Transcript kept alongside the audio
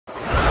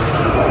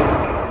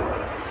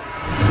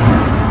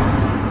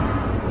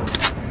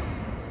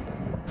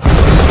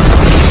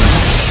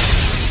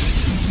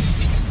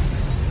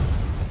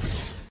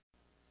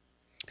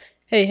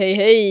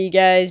Hey,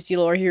 guys,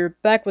 Delor here,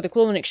 back with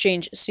Equivalent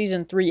Exchange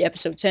Season 3,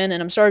 Episode 10,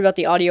 and I'm sorry about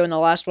the audio in the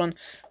last one.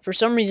 For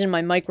some reason,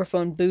 my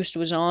microphone boost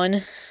was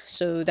on,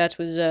 so that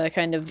was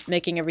kind of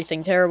making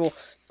everything terrible.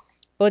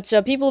 But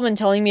people have been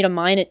telling me to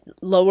mine at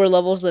lower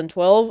levels than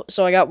 12,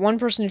 so I got one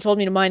person who told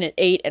me to mine at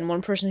 8, and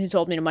one person who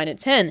told me to mine at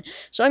 10.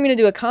 So I'm going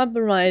to do a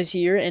compromise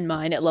here and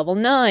mine at level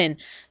 9.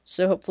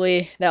 So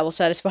hopefully that will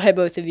satisfy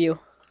both of you.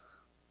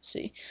 Let's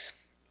see.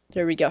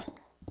 There we go.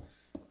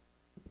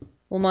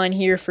 We'll mine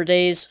here for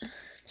days.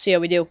 See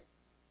how we do.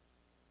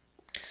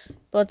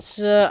 But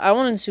I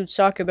wanted to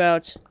talk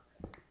about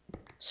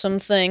some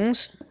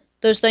things.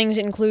 Those things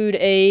include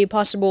a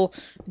possible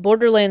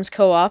Borderlands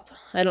co-op.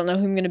 I don't know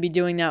who I'm going to be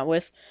doing that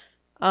with.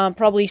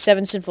 Probably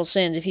Seven Sinful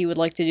Sins, if he would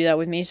like to do that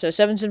with me. So,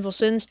 Seven Sinful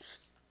Sins,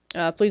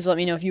 please let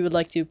me know if you would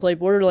like to play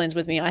Borderlands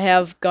with me. I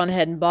have gone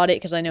ahead and bought it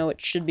because I know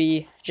it should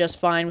be just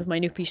fine with my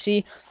new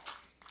PC.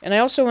 And I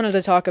also wanted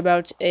to talk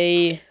about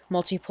a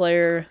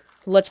multiplayer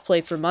Let's Play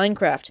for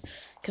Minecraft,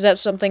 because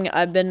that's something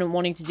I've been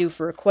wanting to do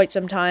for quite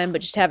some time, but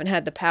just haven't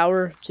had the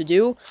power to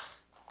do.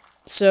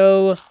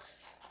 So,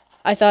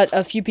 I thought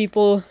a few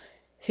people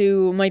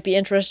who might be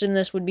interested in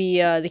this would be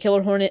the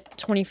Killer Hornet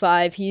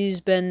 25.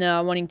 He's been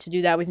wanting to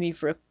do that with me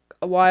for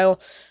a while,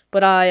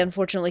 but I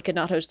unfortunately could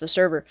not host the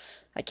server.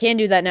 I can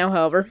do that now,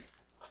 however.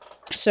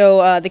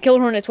 So, the Killer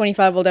Hornet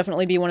 25 will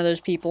definitely be one of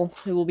those people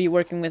who will be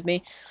working with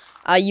me.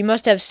 You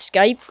must have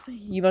Skype,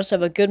 you must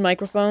have a good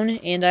microphone,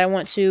 and I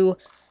want to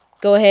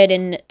go ahead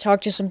and talk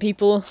to some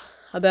people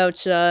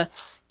about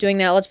doing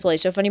that Let's Play.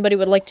 So if anybody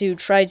would like to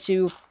try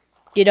to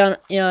get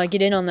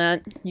in on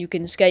that, you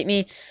can Skype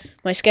me.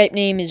 My Skype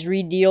name is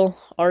ReedDiehl,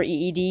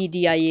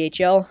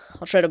 ReeddDiehl.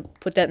 I'll try to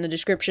put that in the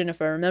description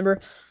if I remember.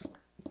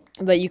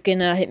 But you can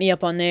hit me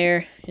up on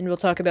there, and we'll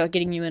talk about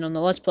getting you in on the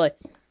Let's Play.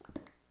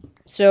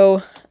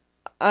 So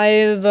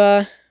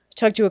I've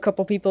talked to a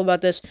couple people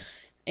about this,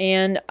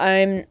 and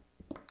I'm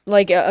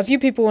like a few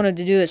people wanted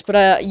to do this,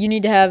 but you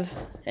need to have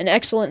an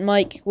excellent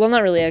mic. Well,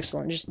 not really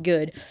excellent, just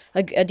good.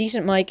 A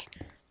decent mic.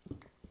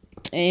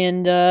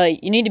 And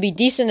you need to be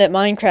decent at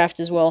Minecraft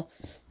as well.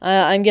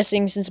 I'm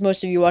guessing since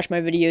most of you watch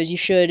my videos, you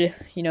should,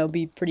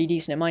 be pretty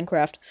decent at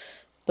Minecraft.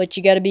 But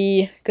you gotta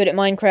be good at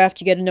Minecraft,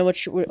 you gotta know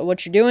what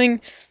you're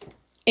doing,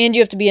 and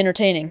you have to be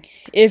entertaining.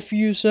 If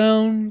you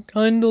sound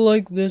kinda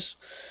like this,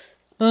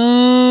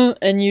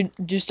 and you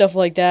do stuff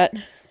like that,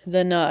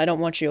 then I don't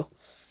want you.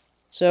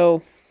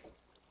 So,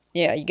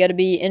 yeah, you gotta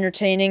be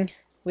entertaining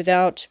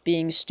without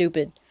being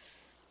stupid.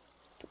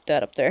 Put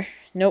that up there.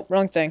 Nope,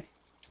 wrong thing.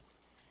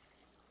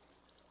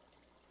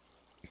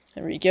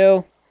 There we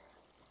go.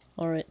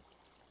 Alright.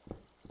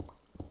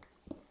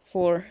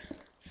 4.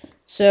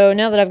 So,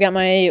 now that I've got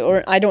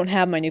I don't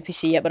have my new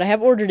PC yet, but I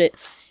have ordered it.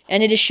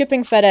 And it is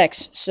shipping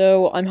FedEx,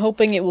 so I'm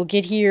hoping it will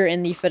get here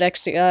and the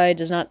FedEx guy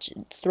does not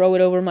throw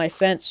it over my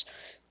fence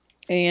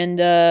and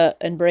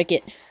break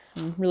it.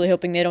 I'm really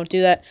hoping they don't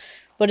do that.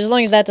 But as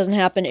long as that doesn't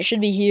happen, it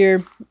should be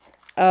here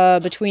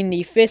between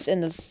the 5th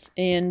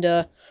and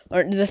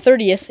or the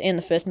 30th and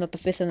the 5th, not the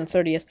 5th and the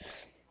 30th,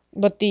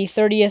 but the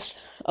 30th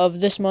of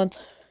this month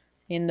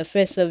and the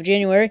 5th of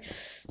January,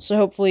 so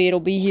hopefully it'll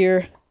be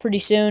here pretty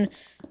soon.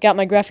 Got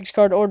my graphics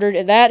card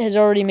ordered. That has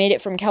already made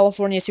it from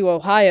California to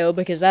Ohio,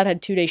 because that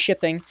had 2-day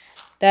shipping.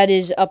 That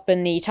is up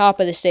in the top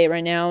of the state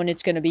right now, and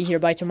it's going to be here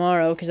by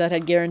tomorrow, because that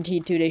had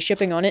guaranteed 2-day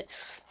shipping on it.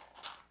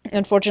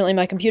 Unfortunately,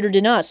 my computer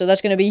did not, so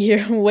that's going to be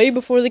here way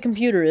before the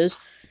computer is.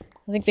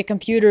 I think the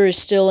computer is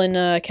still in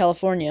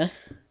California,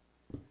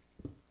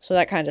 so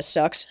that kind of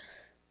sucks.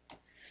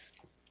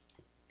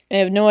 I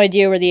have no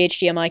idea where the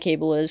HDMI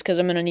cable is, because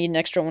I'm going to need an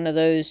extra one of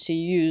those to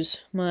use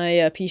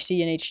my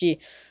PC in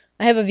HD.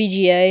 I have a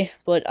VGA,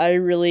 but I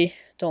really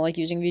don't like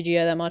using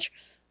VGA that much.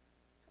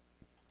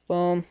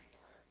 Boom.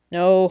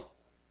 No.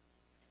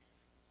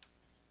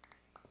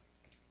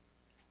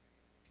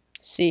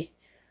 Sí.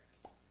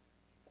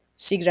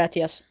 Sí,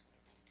 gracias.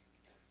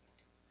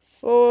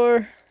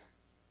 4.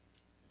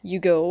 You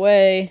go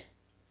away.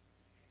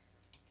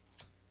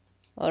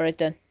 Alright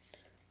then.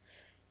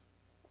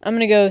 I'm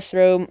gonna go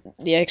throw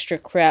the extra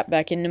crap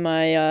back into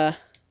my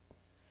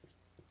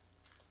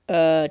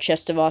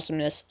chest of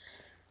awesomeness.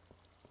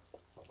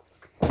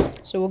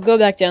 So we'll go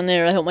back down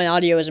there. I hope my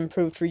audio has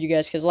improved for you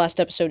guys, because last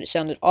episode it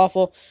sounded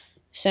awful.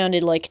 It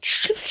sounded like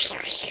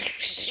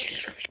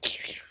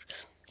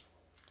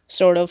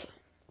sort of.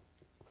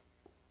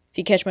 If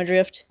you catch my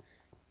drift.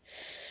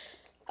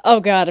 Oh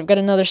god, I've got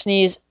another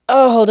sneeze.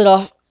 Oh, hold it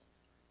off.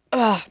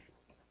 Ah.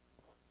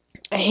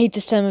 I hate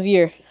this time of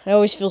year. I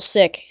always feel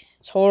sick.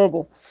 It's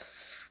horrible.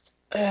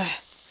 Ugh.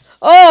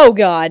 Oh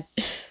god.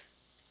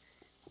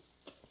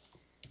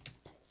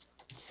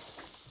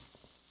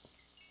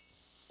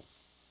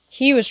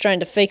 He was trying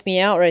to fake me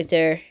out right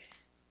there.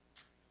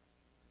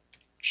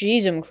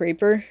 Jeez,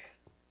 creeper.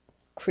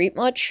 Creep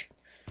much?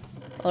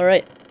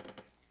 Alright.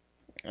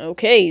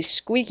 Okay,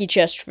 squeaky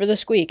chest for the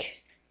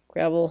squeak.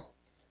 Gravel,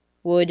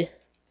 wood,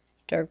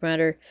 dark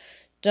matter,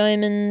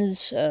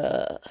 diamonds,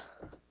 don't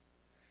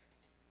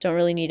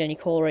really need any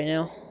coal right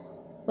now.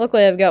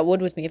 Luckily, I've got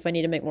wood with me if I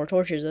need to make more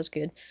torches. That's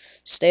good.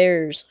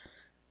 Stairs.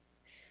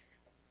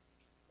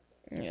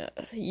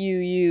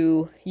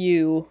 You.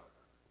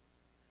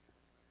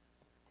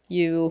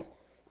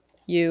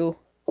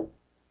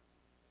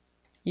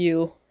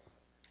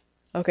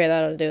 Okay,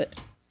 that'll do it.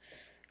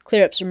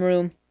 Clear up some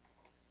room.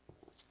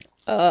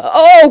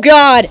 Oh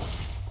God!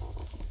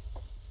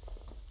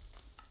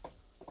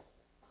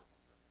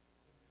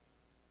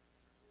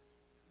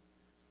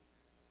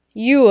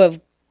 You have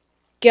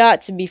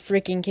got to be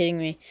freaking kidding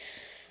me.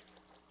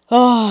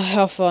 Oh,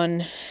 how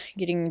fun.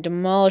 Getting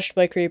demolished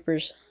by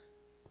creepers.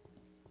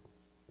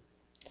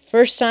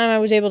 First time I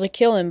was able to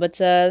kill him, but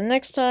the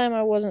next time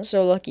I wasn't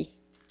so lucky.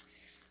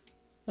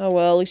 Oh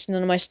well, at least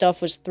none of my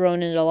stuff was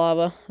thrown into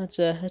lava. That's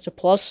a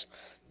plus.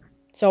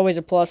 It's always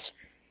a plus.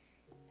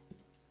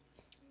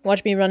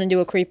 Watch me run into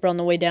a creeper on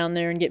the way down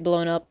there and get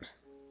blown up.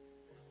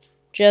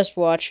 Just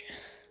watch.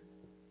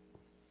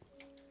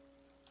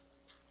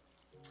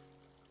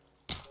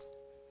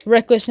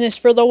 Recklessness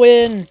for the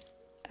win!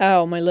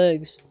 Ow, my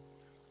legs.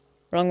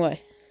 Wrong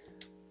way.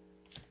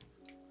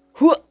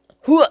 Hooah!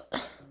 Hooah!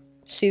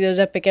 See those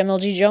epic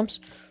MLG jumps?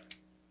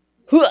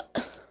 Hooah!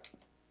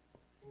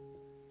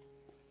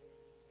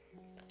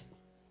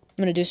 I'm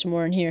gonna do some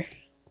more in here.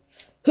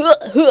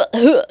 Hooah! Hooah!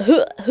 Hooah!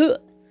 Hooah! Hooah!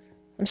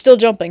 I'm still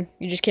jumping.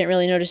 You just can't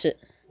really notice it.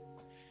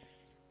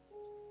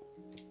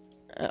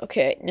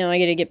 Okay, now I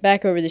gotta get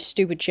back over this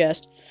stupid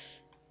chest.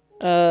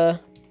 There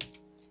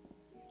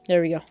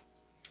we go.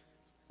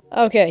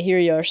 Okay, here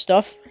you are,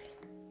 stuff.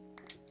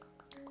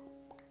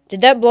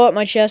 Did that blow up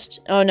my chest?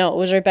 Oh no, it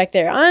was right back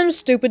there. I'm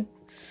stupid.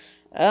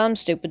 I'm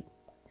stupid.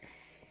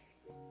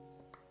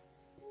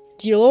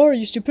 DLR,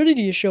 your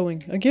stupidity is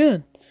showing.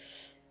 Again.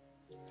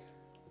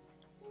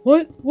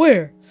 What?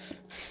 Where?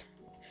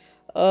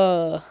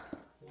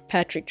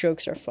 Patrick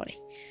jokes are funny.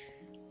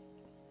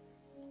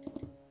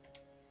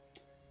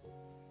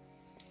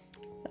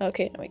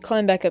 Okay, now we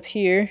climb back up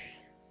here.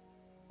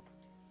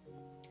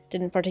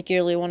 Didn't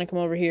particularly want to come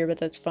over here, but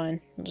that's fine.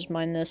 I'll just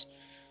mine this.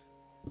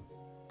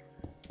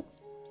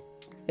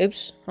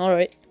 Oops.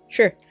 Alright.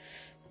 Sure.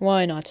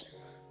 Why not?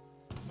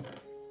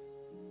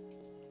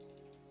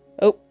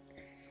 Oh.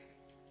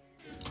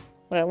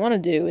 What I want to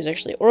do is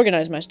actually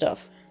organize my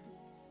stuff.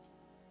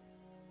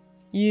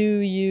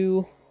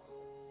 You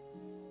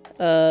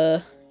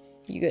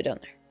go down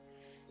there.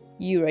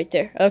 You right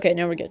there. Okay,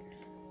 now we're good.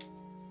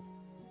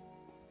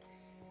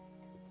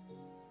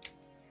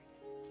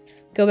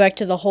 Go back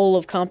to the hole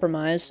of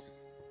compromise.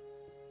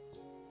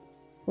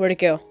 Where'd it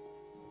go?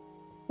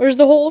 Where's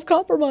the hole of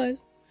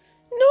compromise?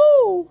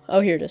 No!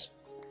 Oh, here it is.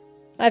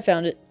 I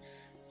found it.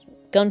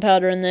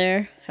 Gunpowder in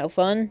there. How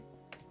fun.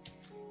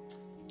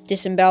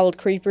 Disemboweled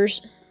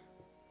creepers.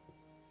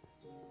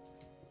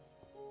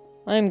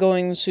 I'm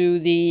going to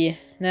the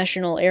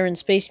National Air and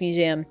Space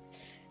Museum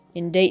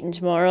in Dayton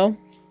tomorrow.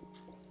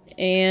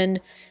 And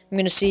I'm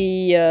going to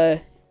see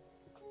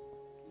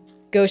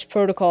Ghost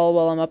Protocol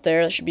while I'm up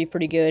there. That should be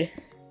pretty good.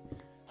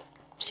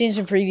 I've seen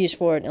some previews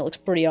for it, and it looks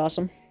pretty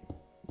awesome.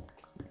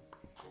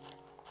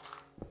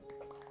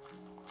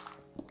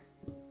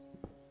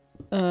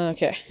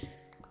 Okay.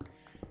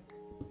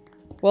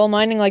 Well,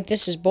 mining like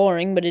this is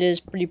boring, but it is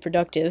pretty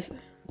productive.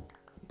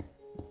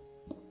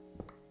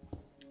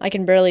 I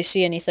can barely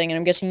see anything, and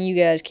I'm guessing you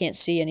guys can't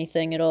see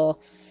anything at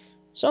all.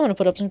 So I'm gonna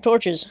put up some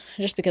torches,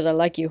 just because I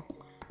like you.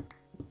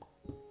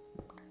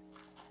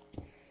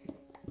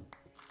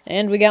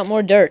 And we got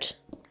more dirt.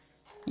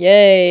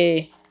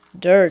 Yay!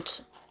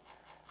 Dirt.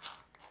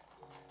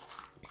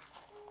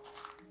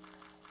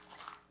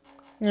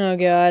 Oh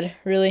god,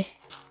 really?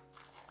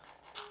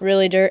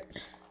 Really, dirt?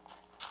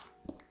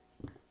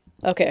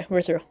 Okay,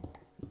 we're through.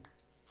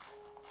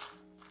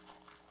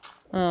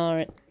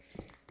 Alright.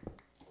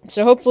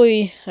 So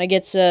hopefully I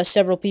get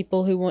several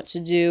people who want to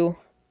do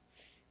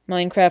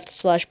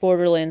Minecraft /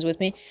 Borderlands with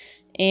me.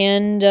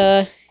 And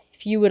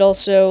if you would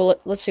also,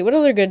 let's see, what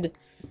other good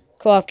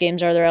co-op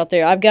games are there out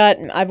there?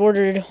 I've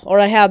ordered, or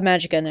I have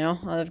Magicka now.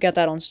 I've got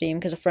that on Steam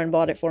because a friend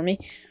bought it for me.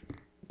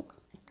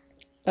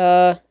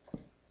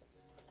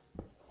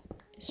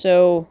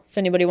 So, if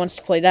anybody wants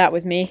to play that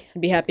with me,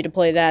 I'd be happy to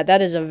play that.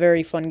 That is a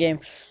very fun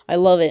game. I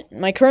love it.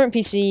 My current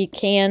PC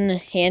can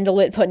handle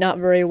it, but not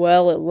very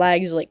well. It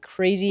lags like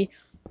crazy,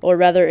 or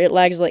rather, it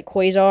lags like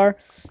Quasar.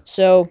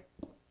 So,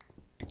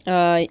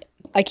 I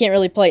can't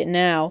really play it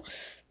now,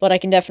 but I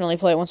can definitely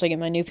play it once I get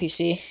my new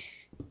PC.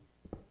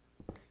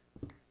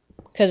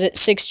 Because it's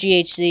 6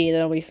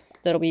 GHz,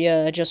 that'll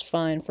be just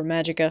fine for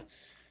Magicka.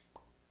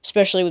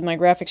 Especially with my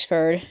graphics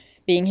card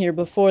being here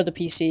before the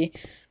PC.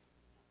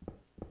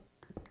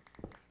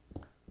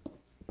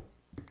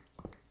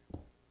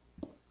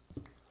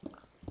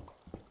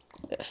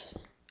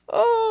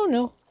 Oh,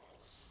 no.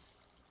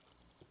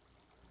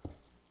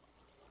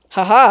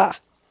 Haha!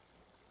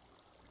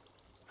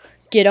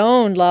 Get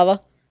owned,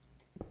 lava.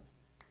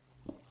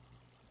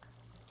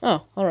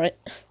 Oh, alright.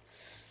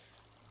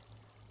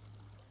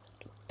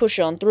 Push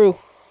on through.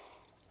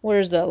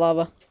 Where's that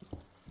lava?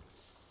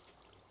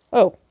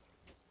 Oh.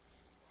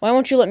 Why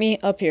won't you let me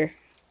up here?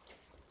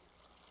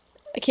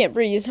 I can't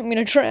breathe. I'm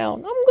gonna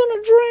drown. I'm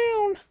gonna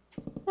drown.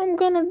 I'm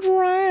gonna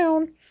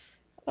drown.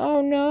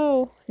 Oh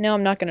no. No,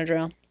 I'm not gonna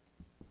drown.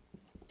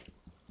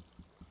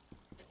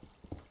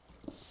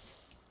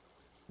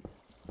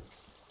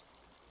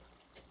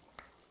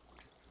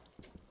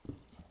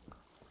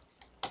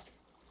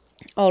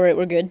 Alright,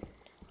 we're good.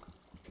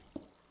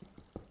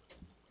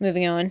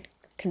 Moving on.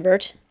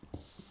 Convert.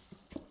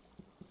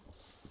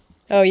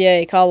 Oh,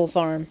 yay, cobble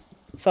farm.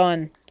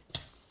 Fun.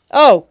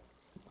 Oh!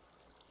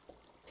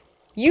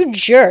 You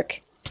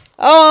jerk!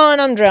 Oh,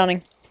 and I'm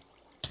drowning.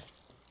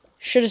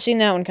 Should have seen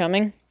that one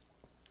coming.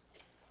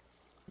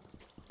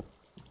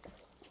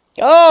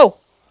 Oh!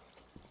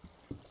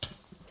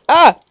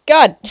 Ah!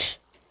 God!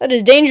 That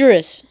is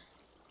dangerous.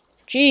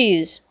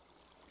 Jeez.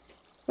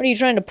 What are you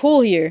trying to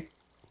pull here?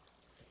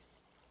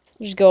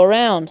 Just go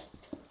around.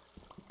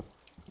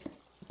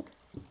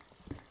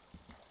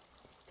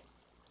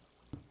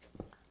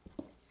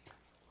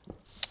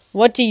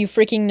 What do you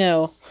freaking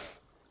know?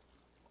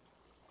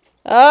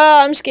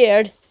 Ah, I'm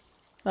scared.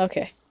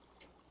 Okay.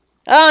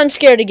 Ah, I'm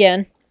scared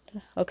again.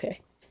 Okay.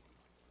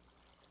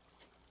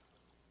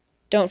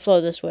 Don't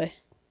flow this way.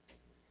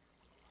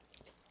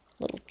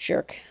 Little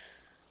jerk.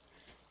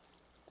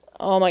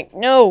 Oh my...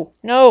 No!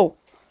 No!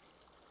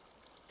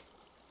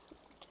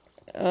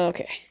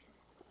 Okay.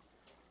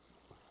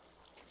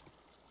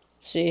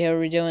 Let's see, how are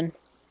we doing?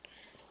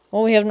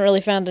 Well, we haven't really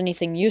found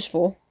anything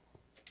useful.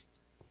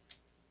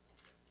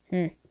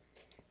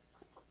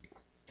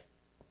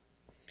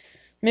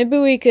 Maybe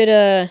we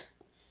could,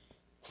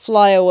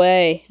 fly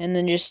away and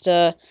then just,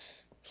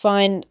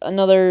 find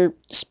another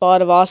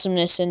spot of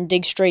awesomeness and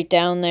dig straight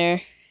down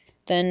there.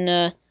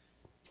 Then,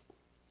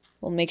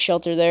 we'll make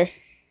shelter there.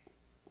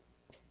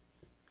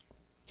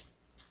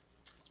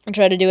 I'll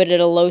try to do it at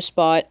a low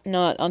spot,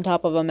 not on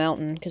top of a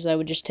mountain, because that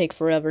would just take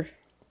forever.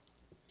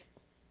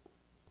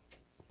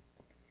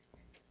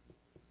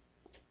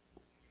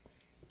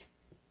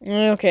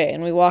 Okay,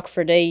 and we walk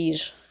for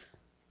days.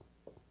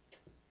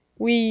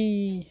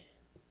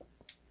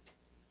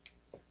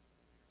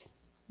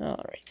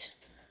 Alright.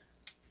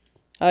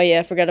 Oh yeah,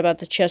 I forgot about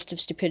the chest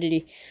of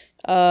stupidity.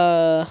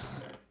 I'm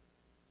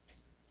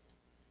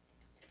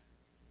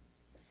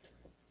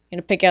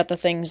gonna pick out the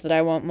things that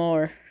I want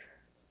more.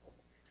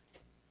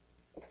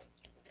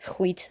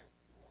 Wheat.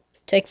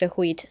 Take the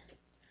wheat.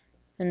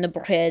 And the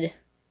bread.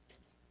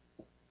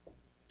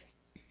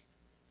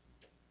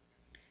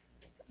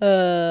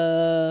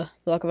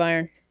 Block of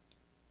iron.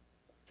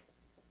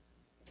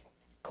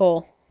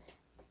 Coal.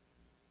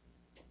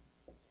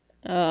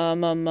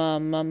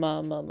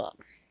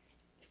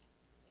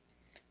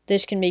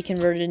 This can be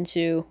converted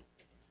into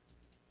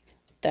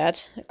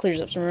that. That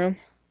clears up some room.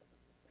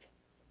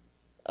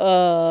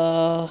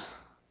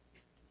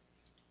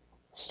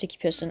 Sticky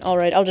piston.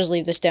 Alright, I'll just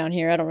leave this down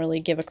here. I don't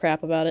really give a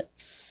crap about it.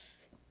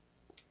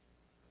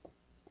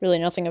 Really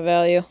nothing of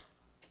value.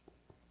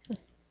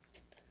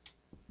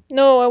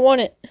 No, I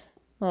want it.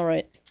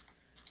 Alright.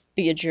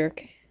 Be a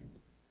jerk.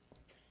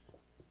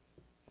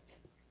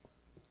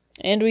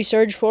 And we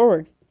surge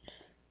forward.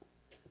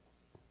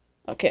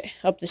 Okay,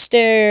 up the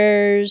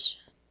stairs.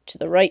 To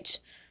the right.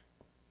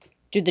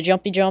 Do the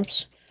jumpy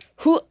jumps.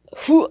 Whoa,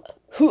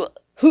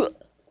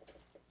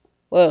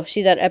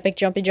 see that epic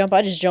jumpy jump?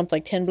 I just jumped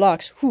like 10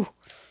 blocks. Whew.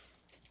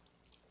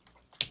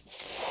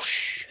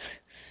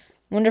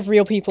 Wonder if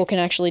real people can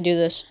actually do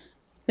this.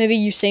 Maybe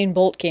Usain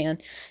Bolt can.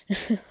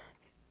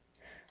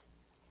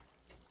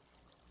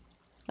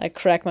 I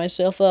crack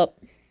myself up.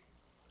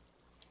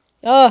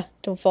 Ah,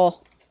 don't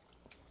fall.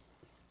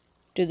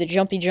 Do the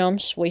jumpy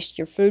jumps. Waste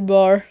your food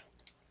bar.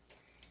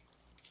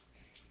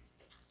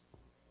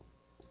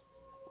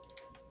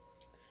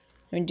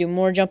 And do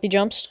more jumpy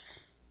jumps.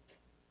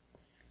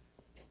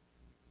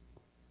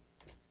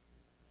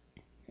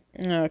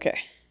 Okay.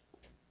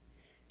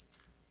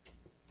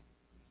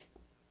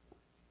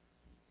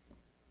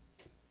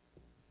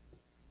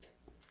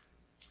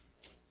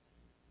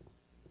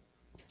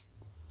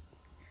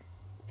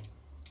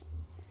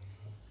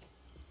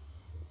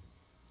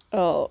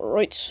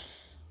 Alright.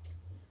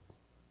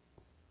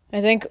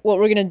 I think what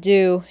we're gonna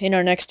do in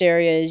our next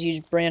area is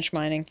use branch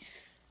mining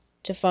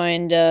to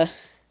find,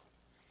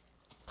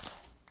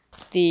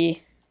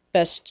 the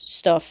best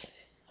stuff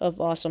of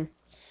awesome.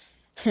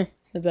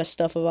 The best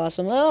stuff of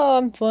awesome. Oh,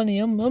 I'm funny.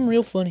 I'm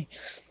real funny.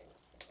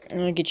 I'm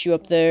gonna get you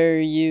up there.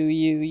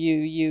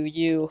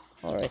 You.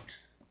 Alright.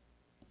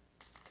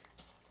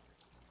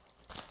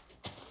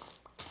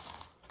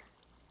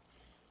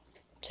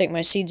 Take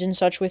my seeds and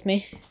such with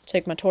me.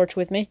 Take my torch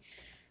with me.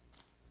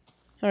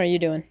 How are you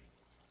doing?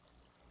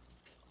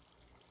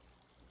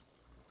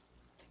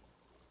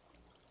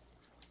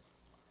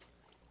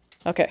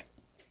 Okay.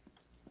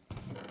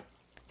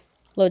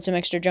 Load some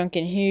extra junk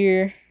in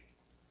here.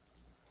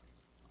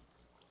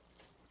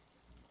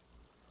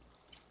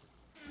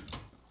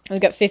 We've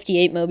got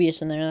 58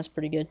 Mobius in there. That's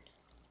pretty good.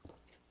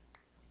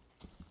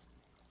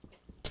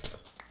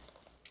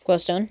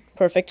 Glowstone.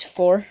 Perfect.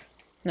 4.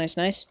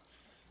 Nice.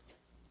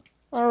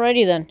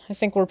 Alrighty then. I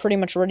think we're pretty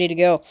much ready to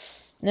go.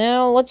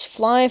 Now, let's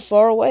fly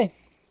far away.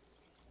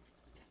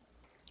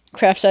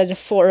 Craft size of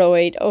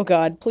 408. Oh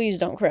god, please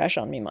don't crash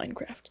on me,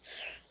 Minecraft.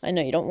 I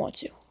know you don't want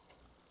to.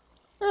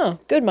 Oh,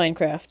 good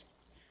Minecraft.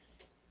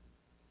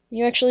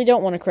 You actually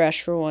don't want to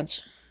crash for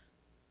once.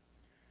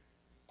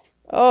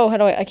 Oh, how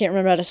do I can't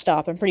remember how to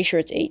stop. I'm pretty sure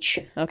it's H.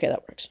 Okay,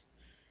 that works.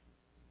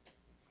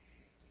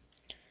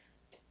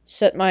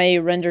 Set my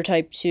render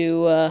type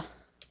to,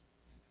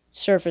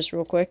 surface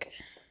real quick.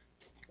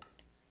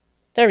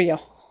 There we go.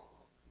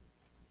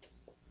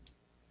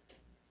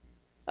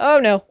 Oh,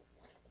 no.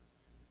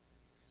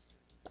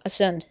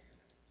 Ascend.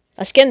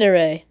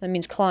 Ascendere. That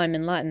means climb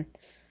in Latin.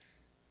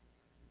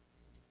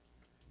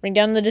 Bring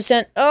down the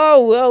descent.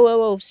 Oh, whoa, whoa,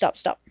 whoa. Stop,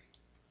 stop.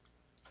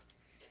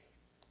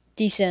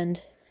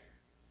 Descend.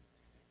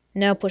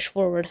 Now push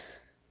forward.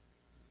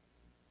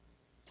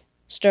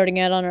 Starting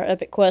out on our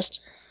epic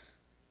quest.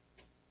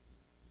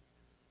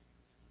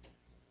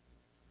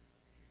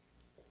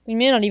 We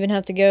may not even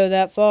have to go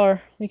that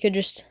far. We could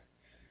just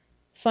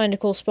find a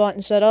cool spot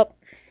and set up.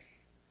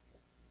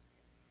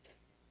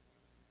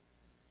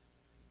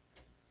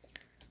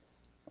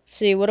 Let's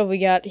see, what have we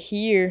got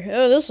here?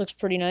 Oh, this looks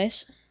pretty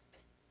nice.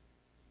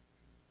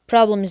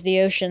 Problem is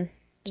the ocean.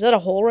 Is that a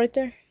hole right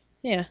there?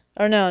 Yeah.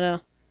 Or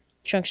no.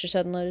 Chunks just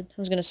hadn't loaded.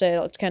 I was gonna say, it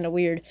looked kind of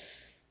weird.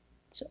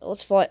 So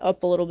let's fly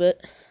up a little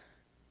bit.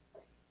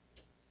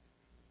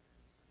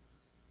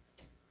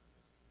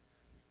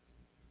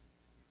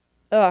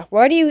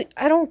 Why do you...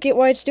 I don't get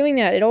why it's doing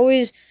that.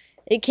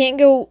 It can't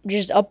go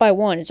just up by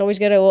 1. It's always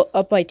got to go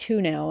up by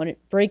 2 now, and it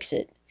breaks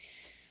it.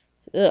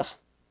 Ugh.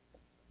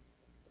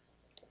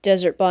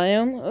 Desert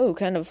biome. Oh,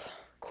 kind of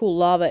cool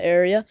lava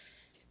area.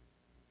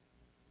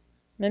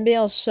 Maybe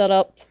I'll set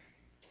up...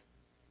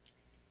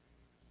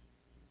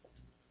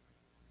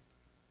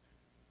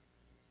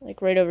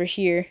 like right over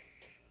here.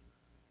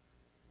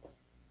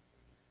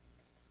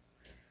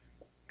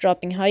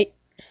 Dropping height.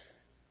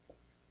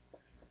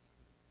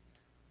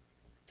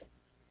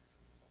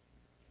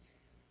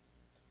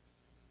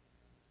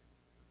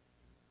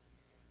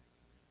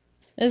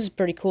 This is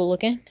pretty cool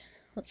looking.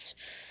 Let's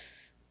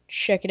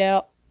check it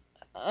out.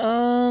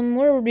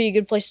 Where would be a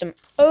good place to...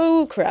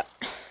 Oh, crap.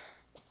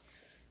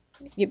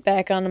 Get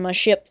back onto my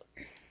ship.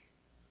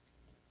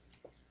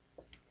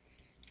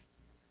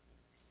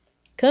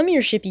 Come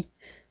here, shippy.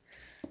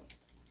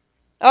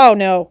 Oh,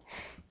 no.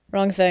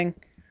 Wrong thing.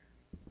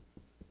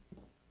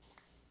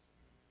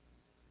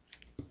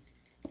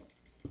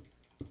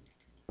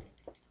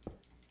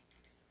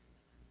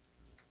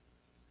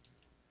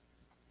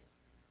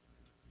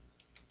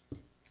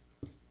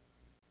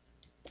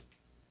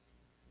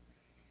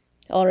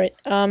 Alright,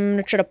 I'm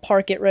gonna try to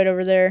park it right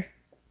over there.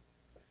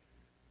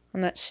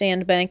 On that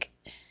sandbank.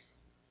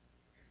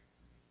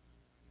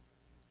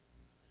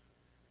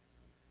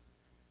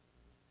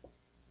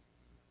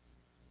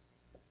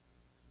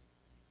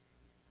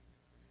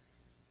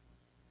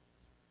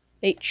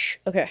 H,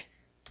 okay.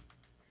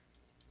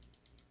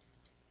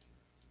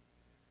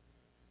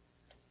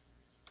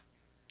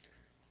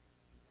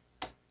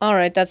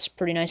 Alright, that's a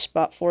pretty nice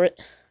spot for it.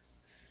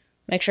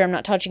 Make sure I'm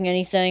not touching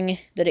anything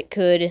that it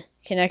could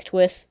connect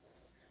with.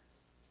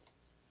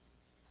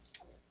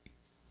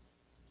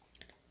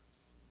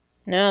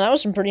 No, that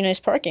was some pretty nice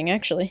parking,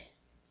 actually.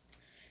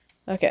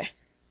 Okay.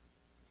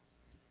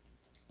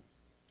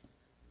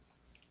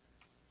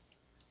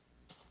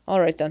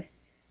 Alright then.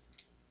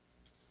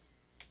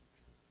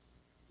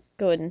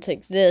 Go ahead and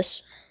take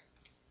this.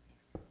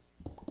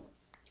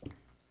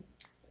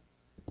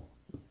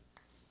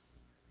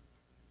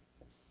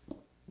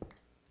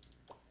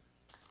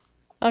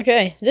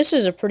 Okay, this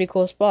is a pretty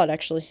cool spot,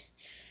 actually.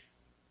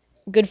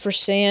 Good for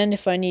sand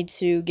if I need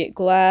to get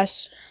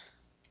glass.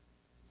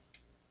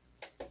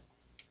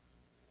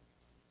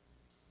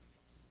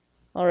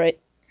 Alright.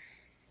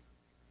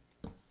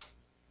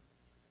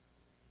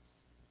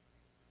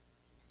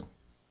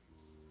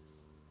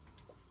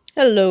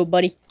 Hello,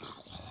 buddy.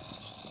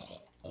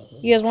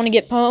 You guys want to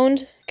get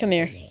pwned? Come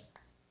here.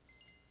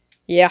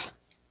 Yeah.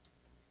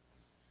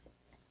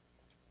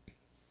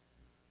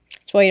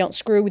 That's why you don't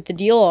screw with the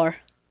DLR.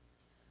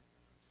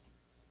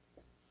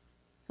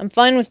 I'm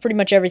fine with pretty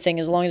much everything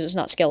as long as it's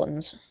not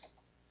skeletons.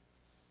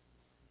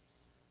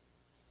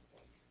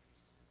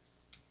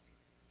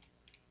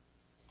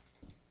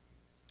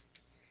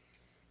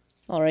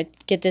 Alright,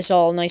 get this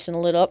all nice and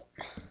lit up.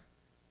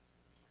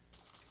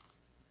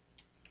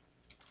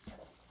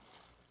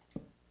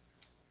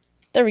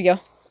 There we go.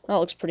 That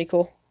looks pretty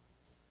cool.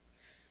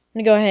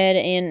 I'm gonna go ahead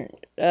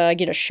and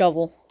get a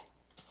shovel.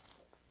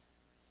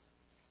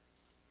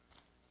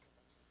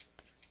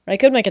 I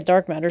could make a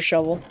dark matter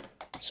shovel,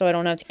 so I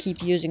don't have to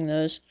keep using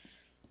those.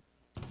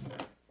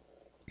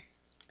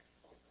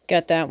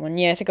 Got that one.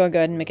 Yeah, I think I'll go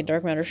ahead and make a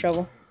dark matter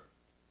shovel.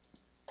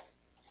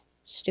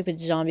 Stupid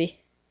zombie.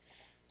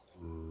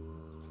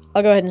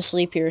 I'll go ahead and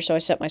sleep here so I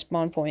set my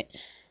spawn point.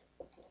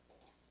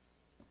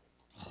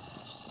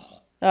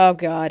 Oh,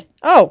 God.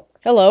 Oh,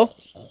 hello.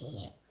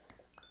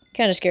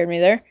 Kind of scared me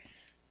there.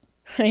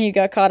 You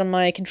got caught in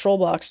my control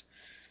box.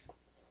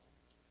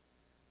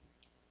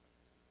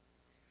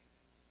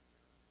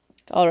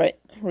 Alright,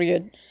 we're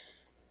good.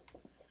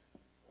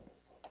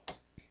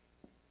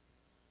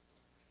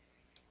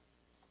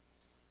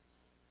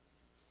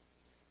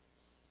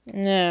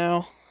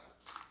 Now,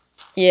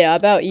 yeah,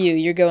 about you.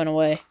 You're going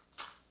away.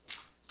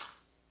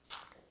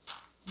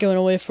 Going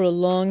away for a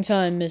long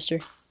time, mister.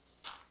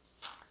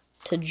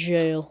 To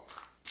jail.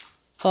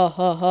 Ha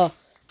ha ha.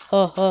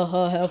 Ha ha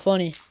ha, how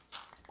funny.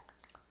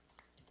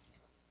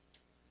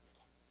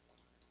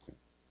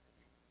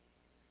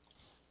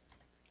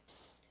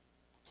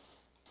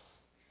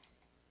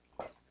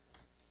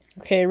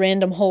 Okay,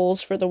 random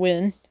holes for the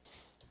win.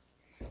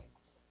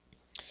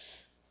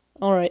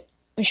 Alright,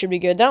 we should be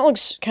good. That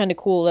looks kind of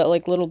cool, that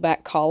like little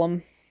back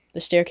column. The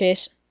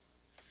staircase.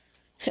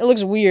 It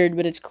looks weird,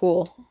 but it's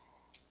cool.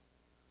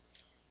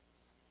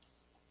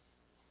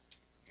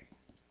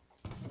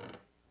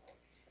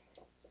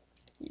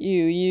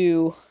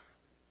 You.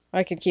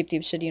 I could keep the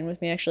obsidian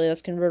with me, actually,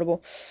 that's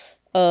convertible.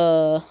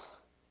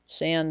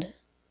 Sand.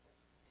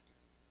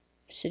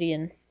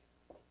 Obsidian.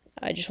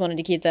 I just wanted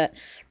to keep that.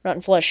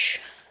 Rotten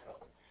flesh.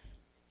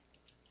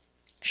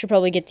 Should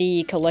probably get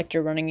the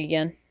collector running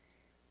again.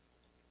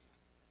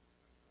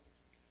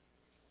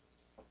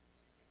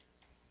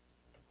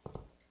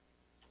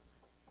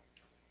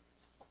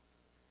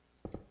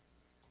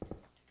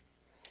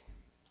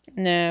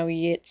 Now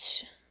we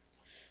get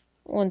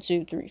 1,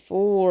 2, 3,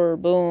 4.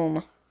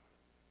 Boom.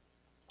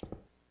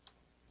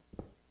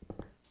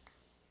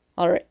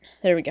 Alright,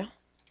 there we go.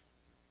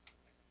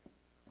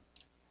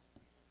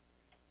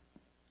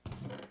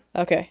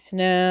 Okay,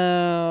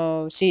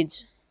 now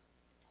seeds.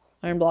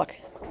 Iron block.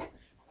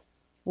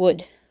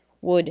 Wood.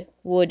 Wood.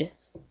 Wood.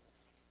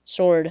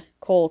 Sword.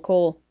 Coal.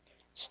 Coal.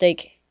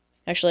 Steak.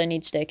 Actually, I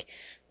need steak.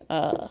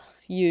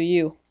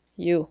 You.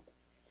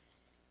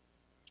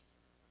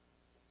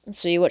 Let's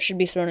see, what should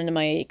be thrown into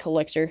my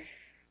collector?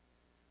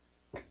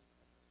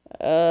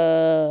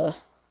 What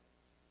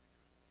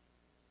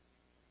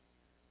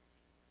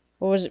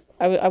was it?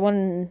 I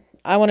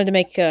wanted to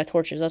make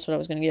torches. That's what I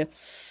was gonna do.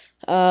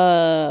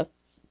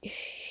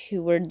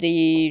 Where'd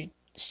the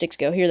sticks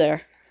go? Here they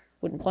are.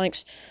 Wooden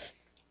planks.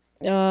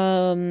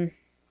 2,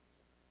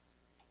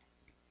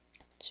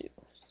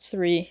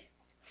 3,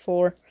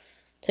 4.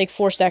 Take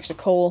 4 stacks of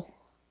coal.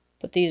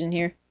 Put these in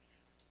here.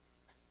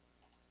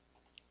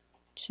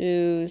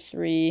 2,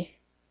 3,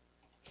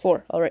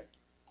 4. Alright.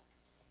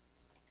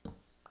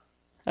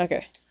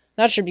 Okay.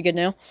 That should be good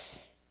now.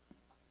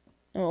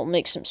 And we'll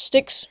make some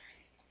sticks.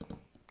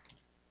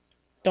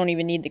 Don't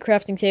even need the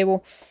crafting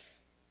table.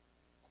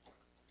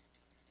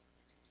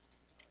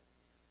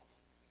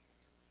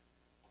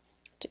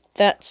 Take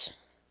that.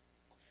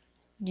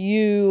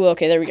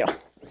 Okay, there we go.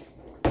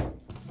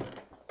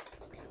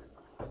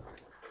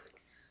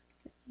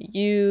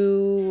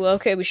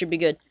 Okay, we should be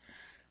good.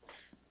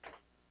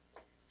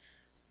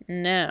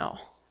 Now,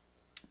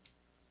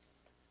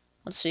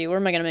 let's see, where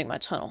am I going to make my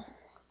tunnel?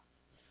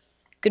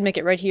 Could make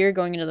it right here,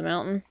 going into the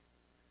mountain.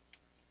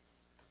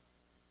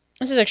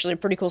 This is actually a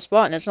pretty cool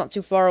spot, and it's not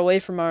too far away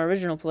from our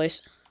original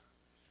place.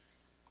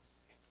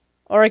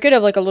 Or I could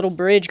have, like, a little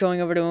bridge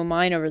going over to a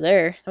mine over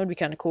there. That would be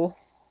kind of cool.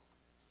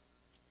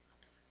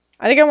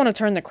 I think I want to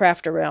turn the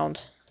craft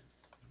around,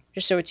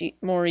 just so it's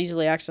more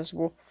easily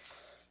accessible.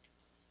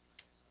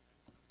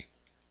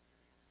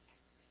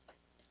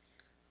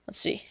 Let's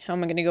see, how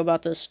am I going to go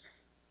about this?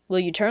 Will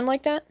you turn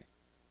like that?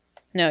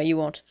 No, you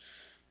won't.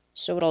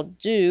 So what I'll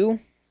do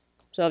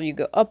is I'll have you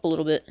go up a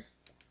little bit.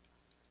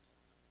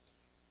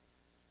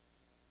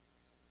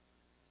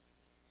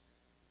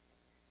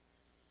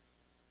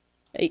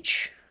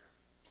 H.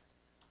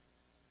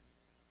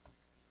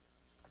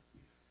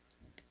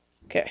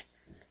 Okay.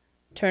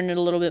 Turn it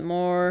a little bit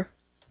more.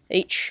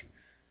 H.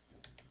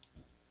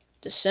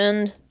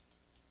 Descend.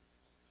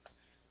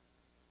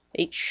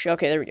 H.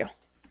 Okay, there we go.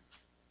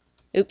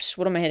 Oops,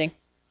 what am I hitting?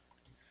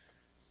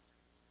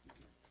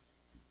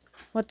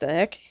 What the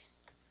heck?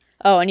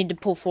 Oh, I need to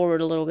pull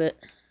forward a little bit.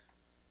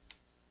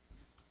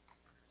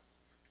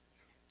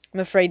 I'm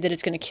afraid that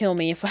it's gonna kill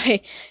me if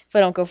I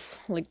don't go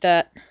like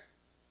that.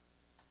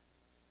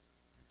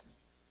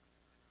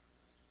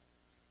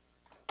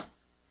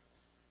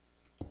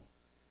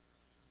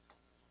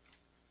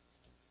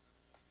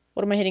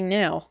 What am I hitting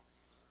now?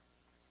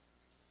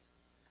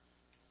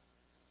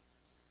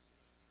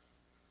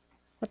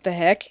 What the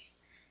heck?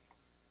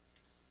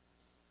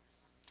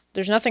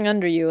 There's nothing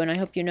under you, and I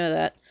hope you know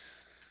that.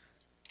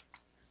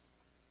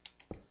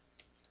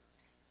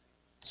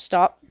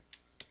 Stop.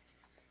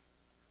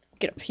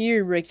 Get up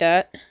here, break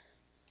that.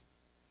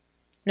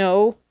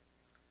 No.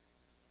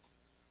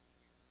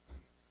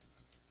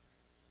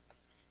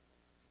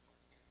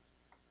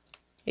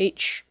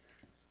 H.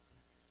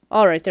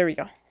 Alright, there we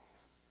go.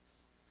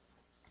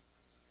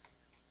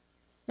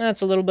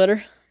 That's a little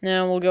better.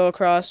 Now we'll go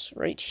across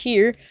right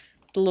here,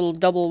 the little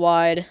double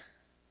wide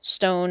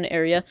stone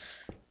area.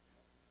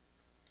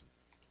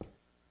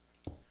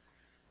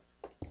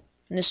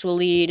 And this will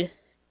lead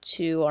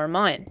to our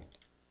mine.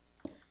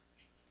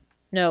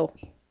 No.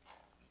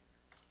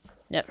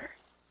 Never.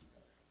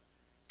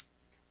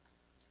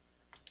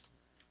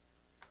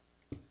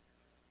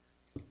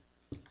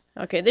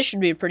 Okay, this should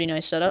be a pretty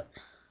nice setup.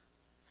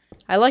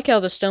 I like how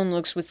the stone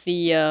looks with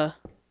the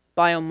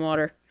biome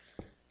water.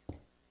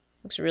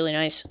 Looks really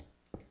nice.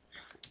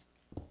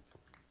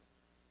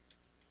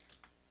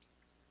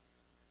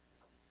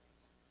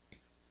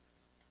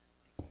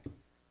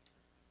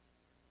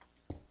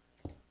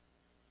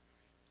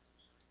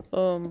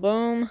 Boom,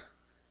 boom.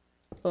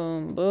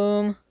 Boom,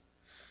 boom.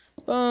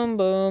 Boom,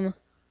 boom.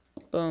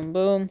 Boom,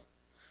 boom.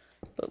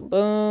 Boom,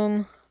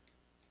 boom.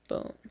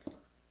 Boom.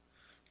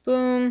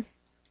 Boom.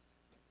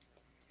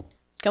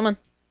 Come on.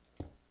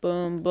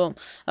 Boom, boom.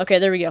 Okay,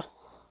 there we go.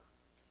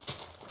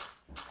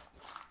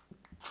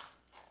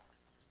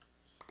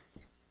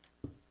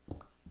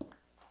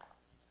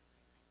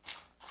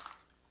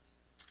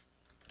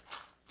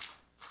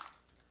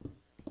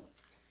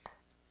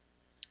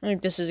 I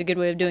think this is a good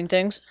way of doing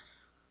things.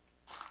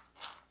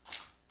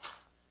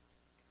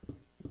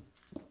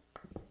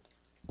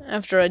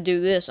 After I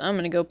do this, I'm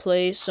gonna go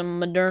play some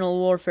Modern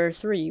Warfare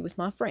 3 with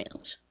my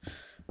friends.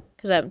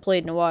 Because I haven't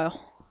played in a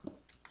while.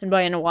 And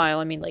by in a while,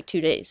 I mean like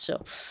 2 days,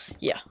 so,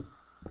 yeah.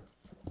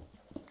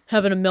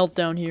 Having a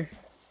meltdown here.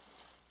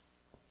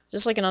 Is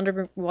this like an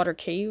underwater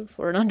cave?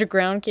 Or an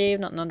underground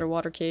cave? Not an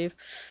underwater cave.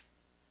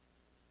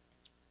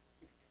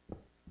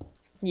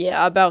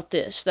 Yeah, about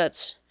this.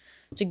 It's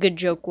a good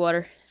joke,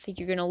 Water. I think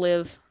you're gonna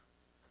live.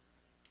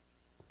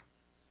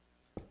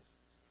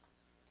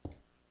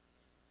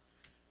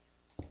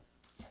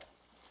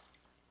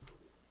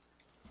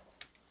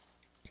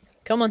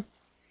 Come on.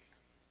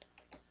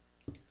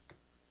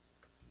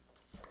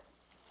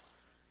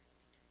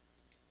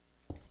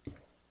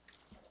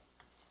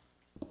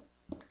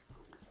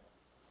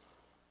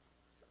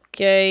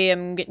 Okay,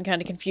 I'm getting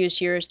kind of confused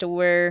here as to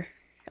where...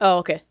 Oh,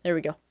 okay, there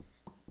we go.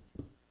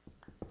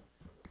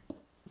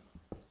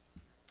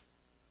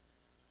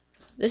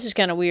 This is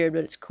kind of weird,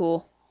 but it's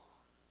cool.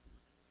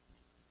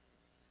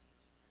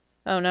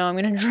 Oh no, I'm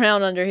gonna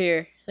drown under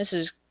here. This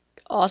is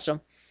awesome.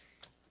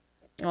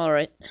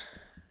 Alright.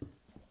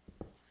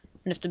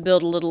 I have to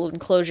build a little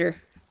enclosure.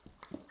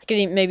 I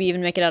could maybe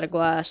even make it out of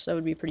glass. That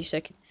would be pretty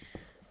sick.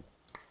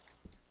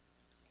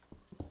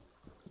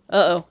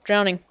 Uh-oh.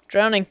 Drowning.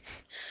 Drowning.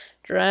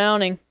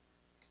 Drowning.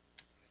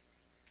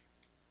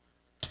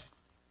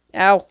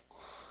 Ow.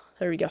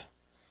 There we go.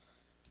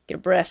 Get a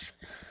breath.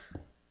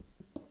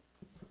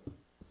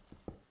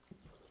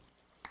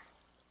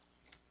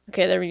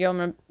 Okay, there we go. I'm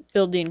gonna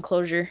build the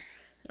enclosure.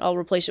 I'll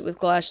replace it with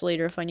glass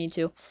later if I need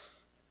to.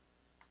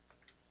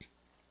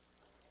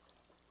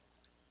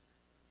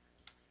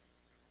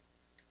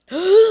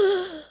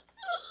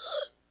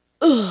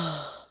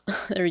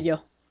 There we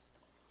go.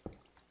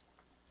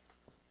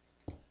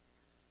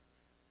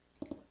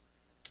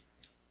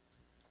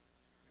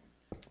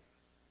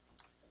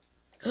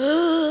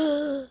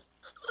 I'm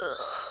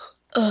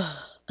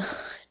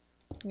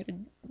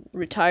gonna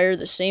retire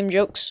the same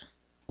jokes.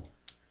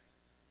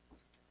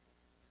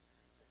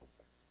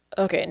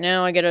 Okay,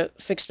 now I gotta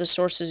fix the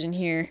sources in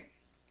here.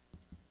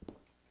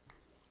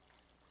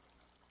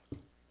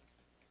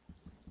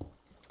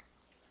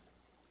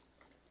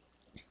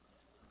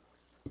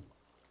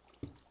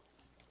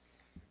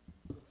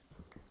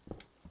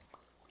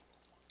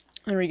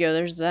 There we go,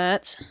 there's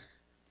that.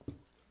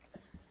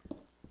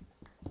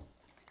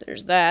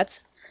 There's that.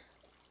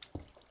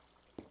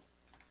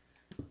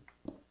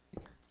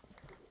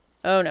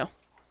 Oh no.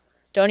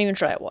 Don't even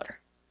try it, Water.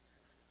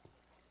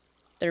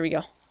 There we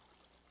go.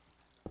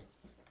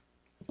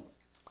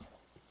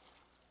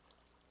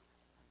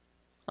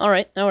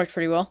 Alright, that worked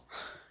pretty well.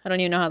 I don't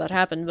even know how that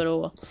happened, but oh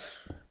well.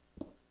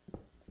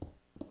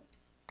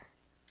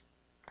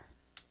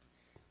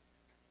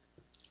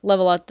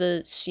 Level out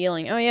the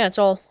ceiling. Oh yeah, it's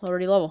all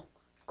already level.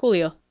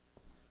 Coolio.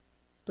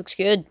 Looks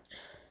good.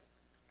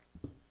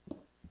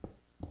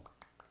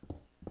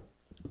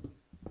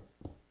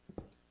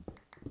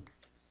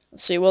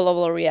 Let's see, what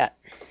level are we at?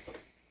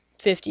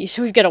 50,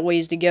 so we've got a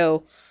ways to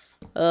go.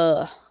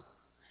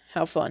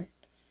 How fun.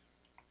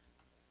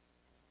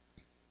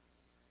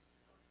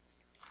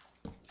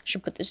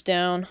 Should put this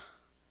down.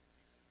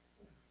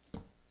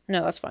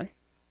 No, that's fine.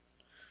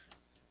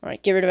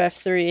 Alright, get rid of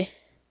F3.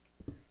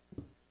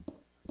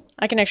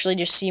 I can actually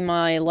just see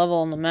my level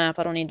on the map.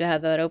 I don't need to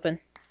have that open.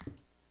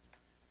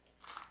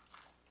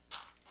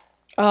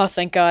 Oh,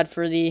 thank God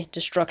for the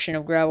destruction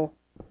of gravel.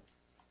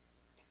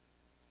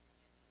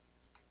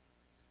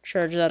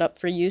 Charge that up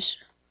for use.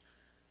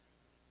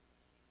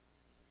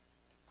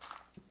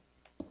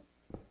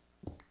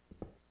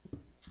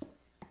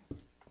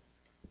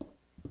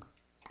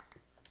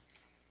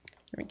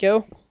 There we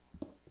go.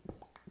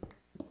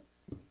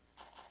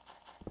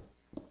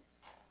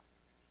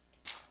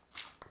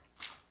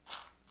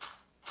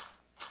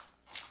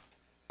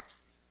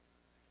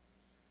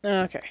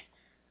 Okay.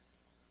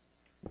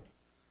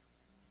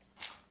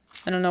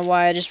 I don't know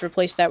why I just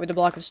replaced that with a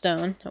block of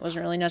stone. That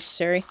wasn't really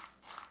necessary.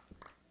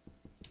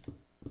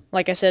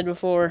 Like I said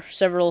before,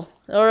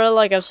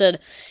 like I've said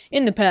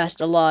in the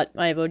past a lot,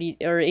 I have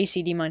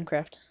ACD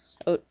Minecraft.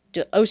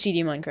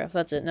 OCD Minecraft,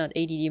 that's it, not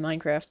ADD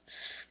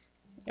Minecraft.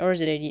 Or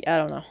is it ADD? I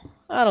don't know.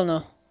 I don't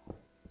know.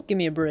 Give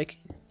me a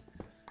break.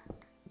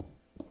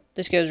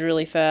 This goes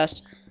really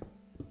fast.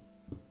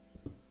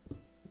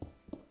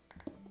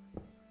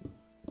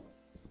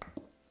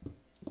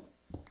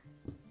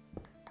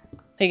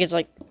 think it's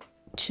like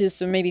 2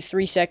 maybe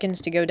 3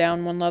 seconds to go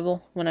down one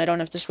level when I don't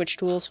have to switch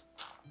tools.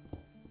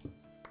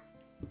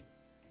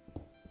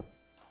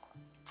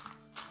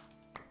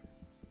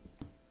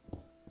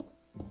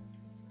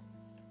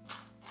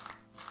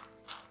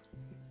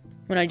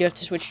 When I do have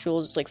to switch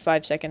tools, it's like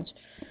 5 seconds.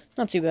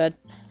 Not too bad.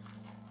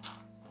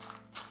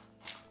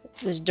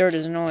 This dirt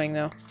is annoying,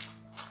 though.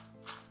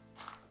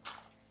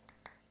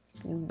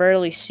 I can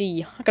barely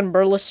see. I can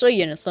barely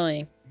see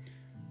anything.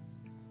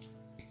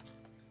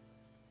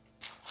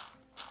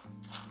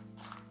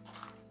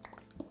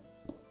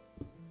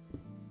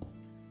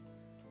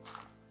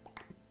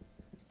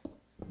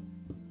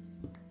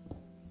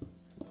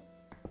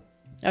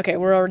 Okay,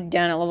 we're already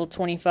down at level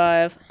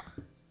 25.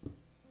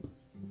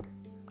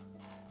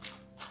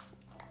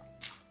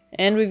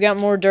 And we've got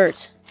more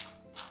dirt.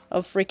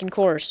 Of freaking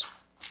course.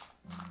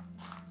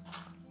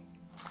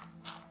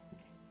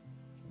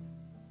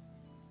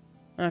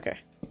 Okay.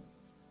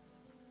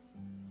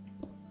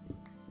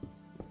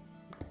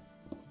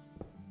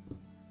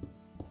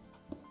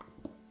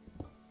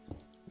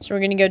 So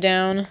we're gonna go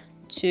down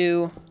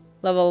to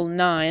level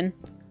 9.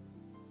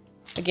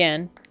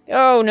 Again.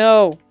 Oh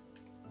no!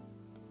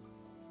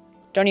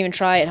 Don't even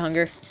try it,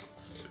 hunger.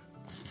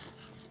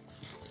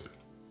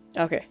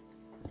 Okay.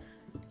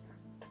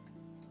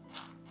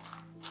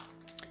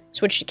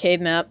 Switch to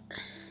cave map.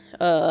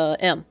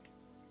 M.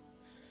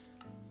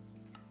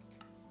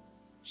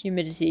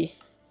 Humidity.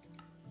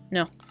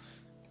 No.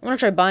 I want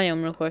to try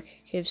biome real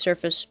quick. Cave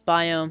surface,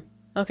 biome.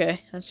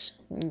 Okay, that's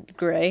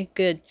gray.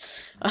 Good.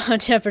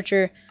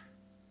 Temperature.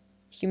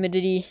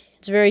 Humidity.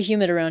 It's very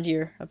humid around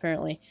here,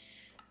 apparently.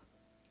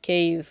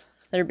 Cave.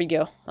 There we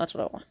go. That's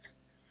what I want.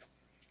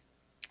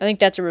 I think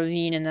that's a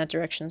ravine in that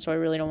direction, so I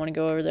really don't want to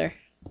go over there.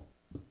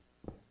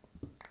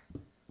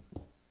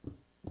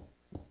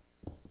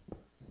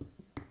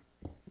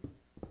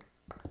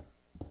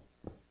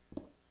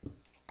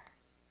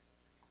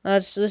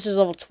 This is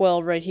level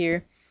 12 right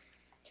here.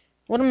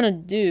 What I'm going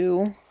to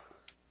do,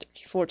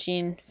 13,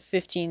 14,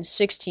 15,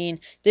 16,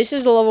 this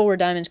is the level where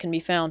diamonds can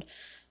be found.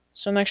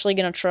 So I'm actually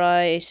going to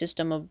try a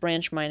system of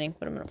branch mining,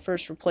 but I'm going to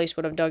first replace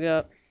what I've dug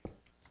up.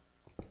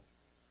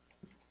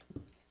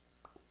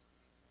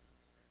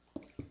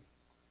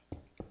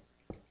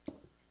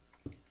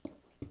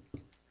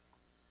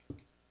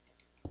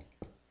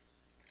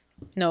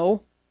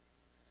 No.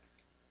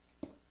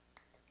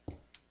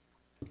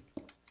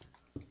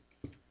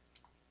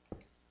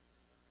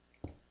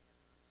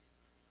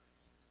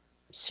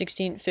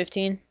 $16,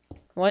 $15.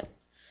 What?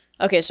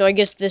 Okay, so I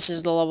guess this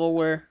is the level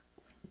where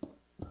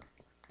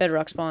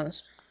bedrock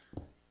spawns.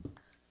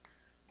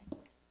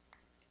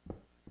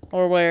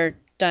 Or where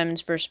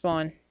diamonds first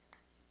spawn.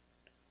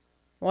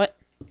 What?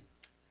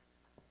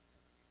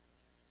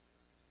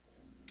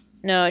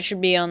 No, it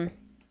should be on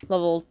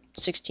level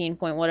 16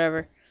 point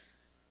whatever.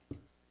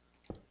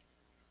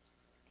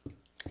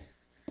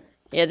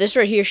 Yeah, this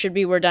right here should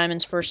be where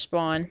diamonds first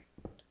spawn.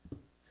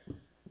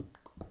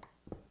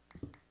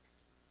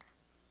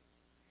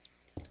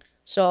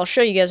 So I'll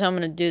show you guys how I'm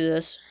going to do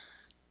this.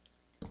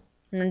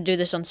 I'm going to do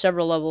this on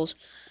several levels.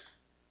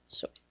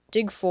 So,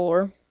 dig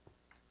 4.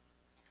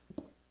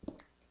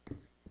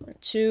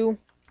 2.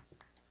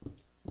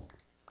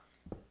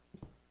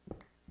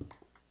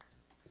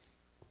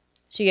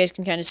 So you guys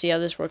can kind of see how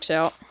this works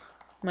out.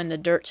 Mine the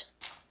dirt.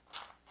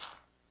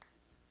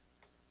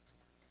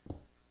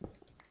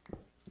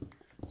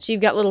 So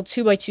you've got little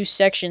 2x2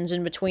 sections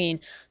in between,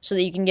 so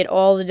that you can get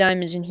all the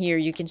diamonds in here.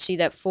 You can see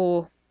that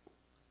full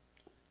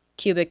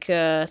cubic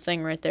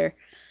thing right there.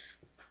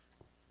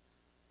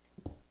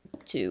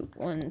 2,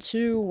 1,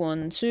 2,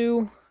 1,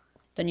 2.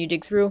 Then you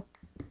dig through.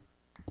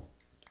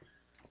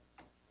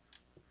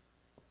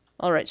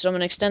 Alright, so I'm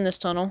going to extend this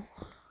tunnel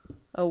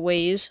a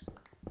ways.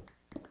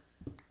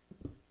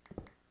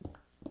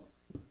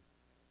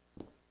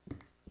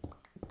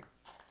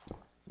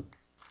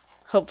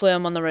 Hopefully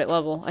I'm on the right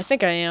level. I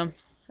think I am.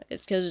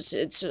 It's because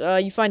it's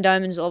you find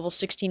diamonds at level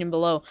 16 and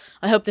below.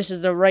 I hope this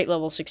is the right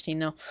level 16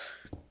 though.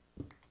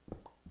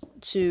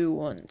 2,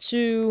 1,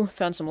 2.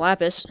 Found some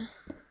lapis.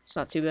 It's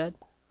not too bad.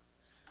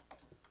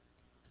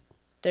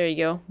 There you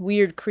go.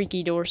 Weird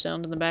creaky door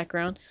sound in the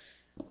background.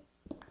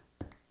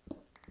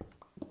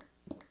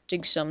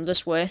 Dig some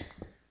this way.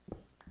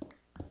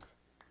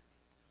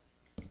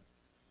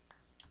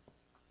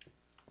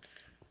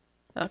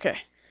 Okay.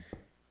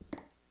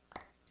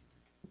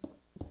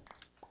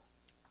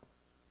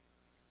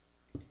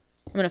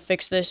 I'm gonna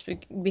fix this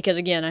because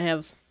again I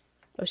have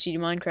OCD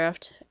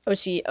Minecraft,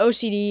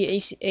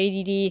 OCD,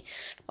 ADD,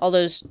 all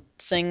those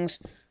things.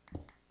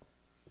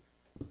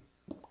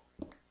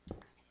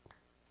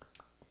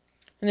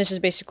 And this is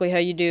basically how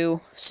you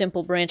do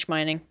simple branch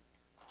mining.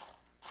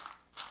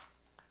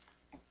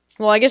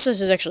 Well, I guess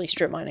this is actually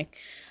strip mining.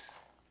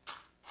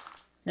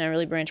 Not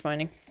really branch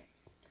mining.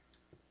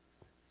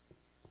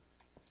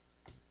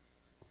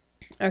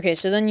 Okay,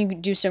 so then you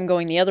do some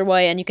going the other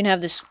way, and you can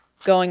have this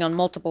going on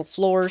multiple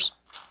floors.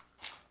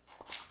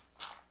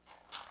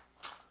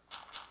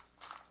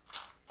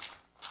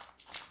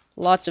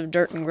 Lots of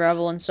dirt and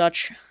gravel and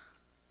such.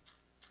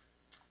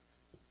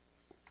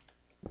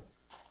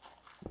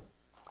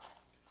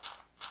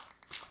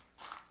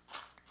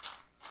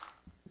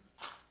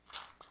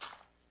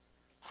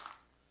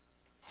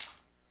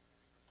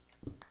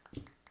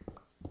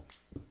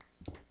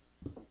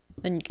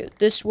 Then you go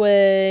this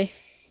way.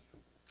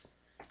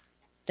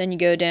 Then you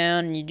go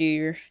down and you do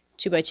your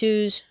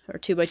 2x2s or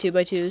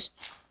 2x2x2s.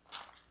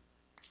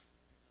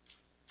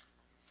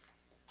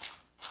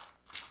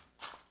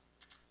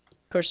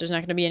 Of course, there's not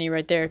going to be any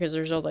right there because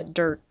there's all that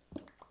dirt.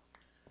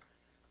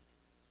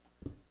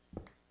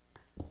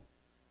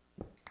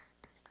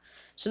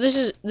 So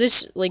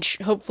this like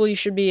hopefully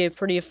should be a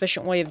pretty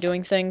efficient way of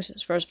doing things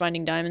as far as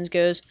finding diamonds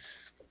goes,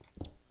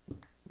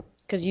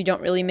 because you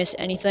don't really miss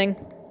anything.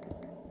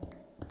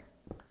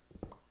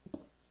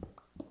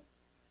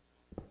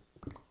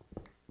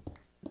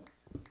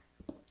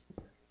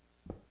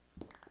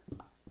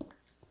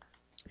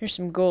 Here's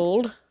some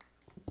gold.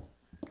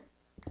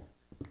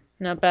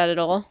 Not bad at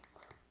all.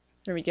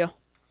 There we go.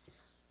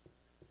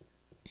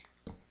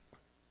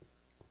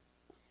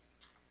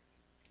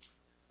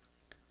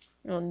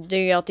 I'll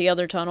dig out the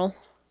other tunnel.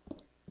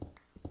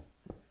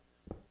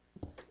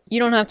 You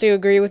don't have to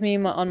agree with me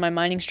on my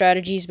mining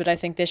strategies, but I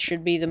think this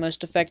should be the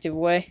most effective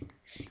way.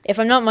 If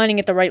I'm not mining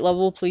at the right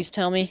level, please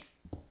tell me.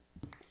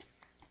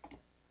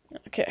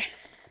 Okay.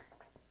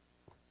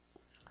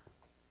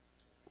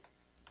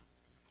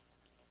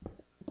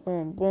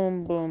 Boom,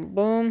 boom, boom,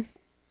 boom.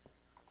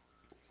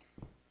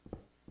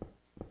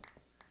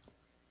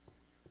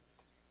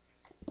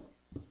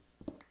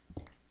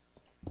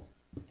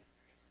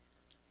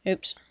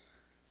 Oops.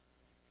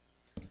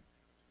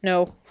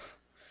 No.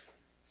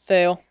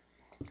 Fail.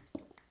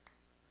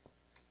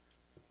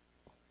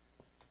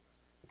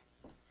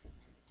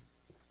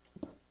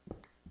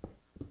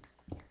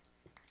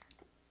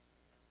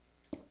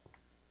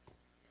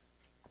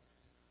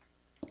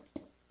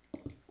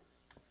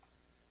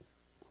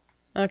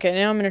 Okay,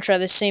 now I'm going to try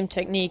the same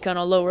technique on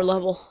a lower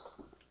level.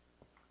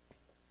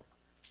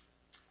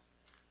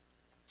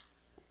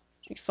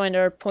 We find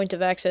our point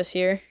of access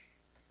here.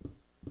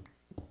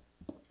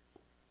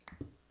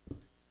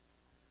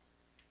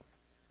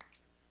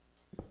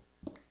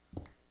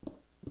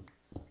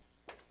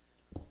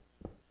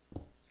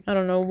 I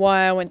don't know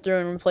why I went through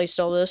and replaced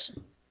all this.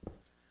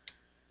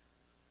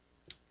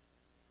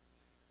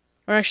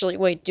 Or actually,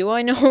 wait, do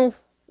I know?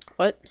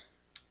 What?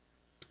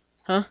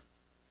 Huh?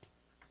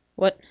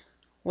 What?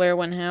 Where,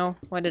 when, how?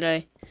 Why did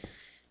I...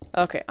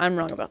 Okay, I'm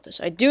wrong about this.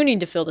 I do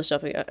need to fill this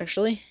up,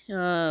 actually.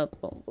 Boom,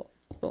 boom,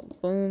 boom,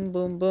 boom,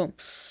 boom, boom.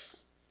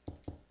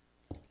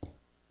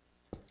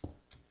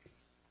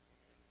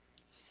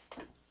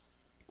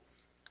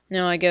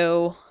 Now I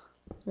go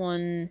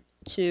 1,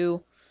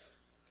 2,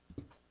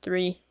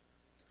 3,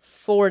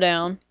 4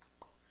 down.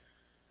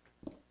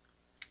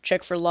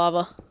 Check for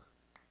lava.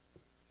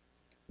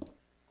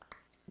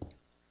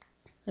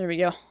 There we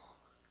go.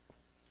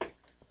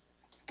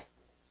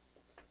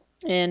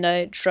 And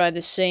I try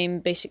the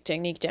same basic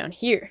technique down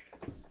here.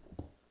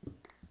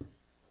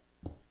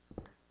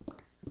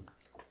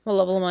 What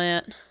level am I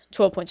at?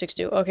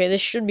 12.62. Okay, this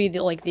should be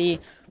the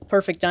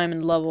perfect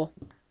diamond level.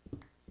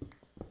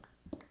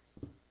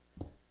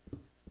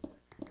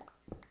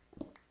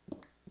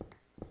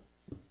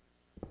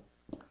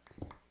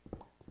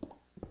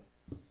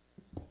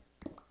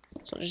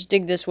 So I'll just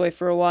dig this way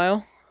for a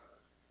while.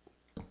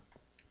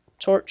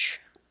 Torch.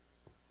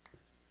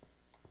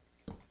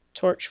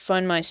 Torch,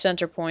 find my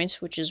center point,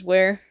 which is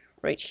where?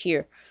 Right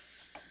here.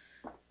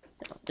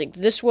 I'll dig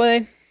this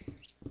way.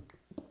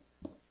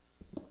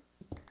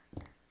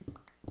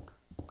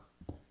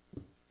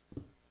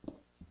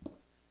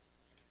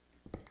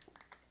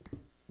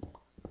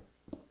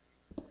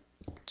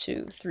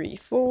 Two, three,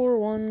 four.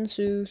 1,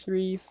 2,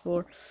 3,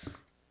 4.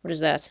 What is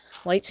that?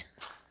 Light?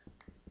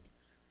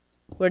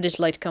 Where does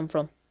light come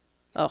from?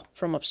 Oh,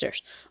 from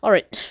upstairs.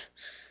 Alright.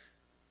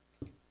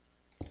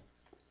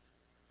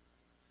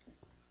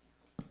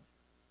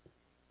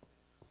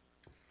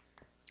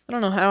 I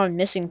don't know how I'm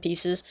missing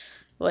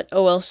pieces, but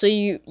oh well. So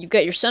you've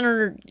got your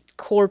center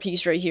core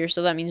piece right here,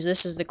 so that means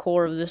this is the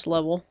core of this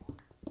level.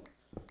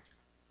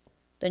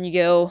 Then you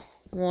go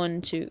 1,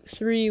 2,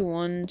 3,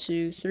 1,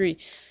 2, 3.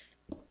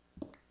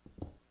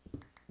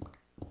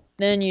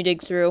 Then you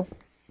dig through.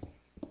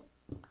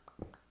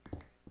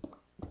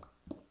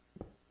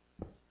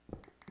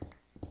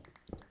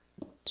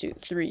 Two,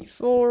 3,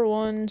 4.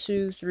 1,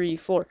 2, 3,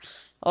 4.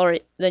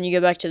 Alright, then you go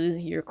back to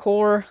your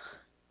core.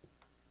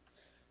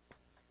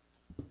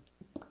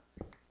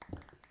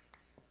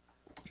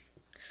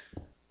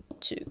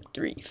 Two,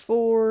 3,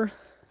 4.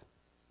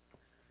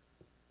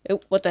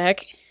 Oh, what the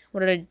heck? What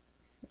did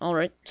I...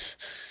 Alright.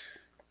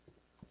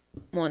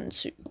 1,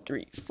 2,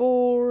 3,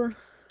 4.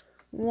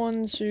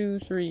 1, 2,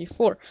 3,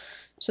 4.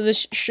 So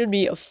this should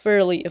be a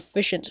fairly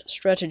efficient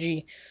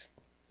strategy.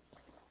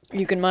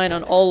 You can mine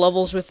on all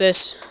levels with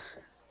this.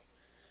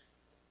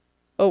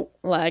 Oh,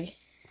 lag.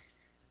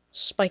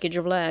 Spikage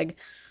of lag.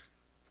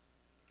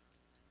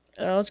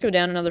 Let's go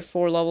down another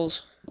 4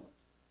 levels.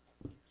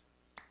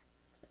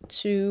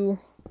 2,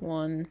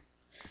 1,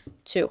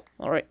 2.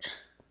 Alright.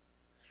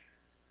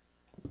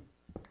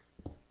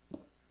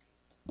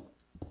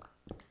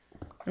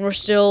 And we're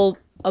still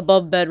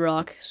above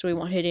bedrock, so we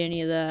won't hit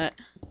any of that.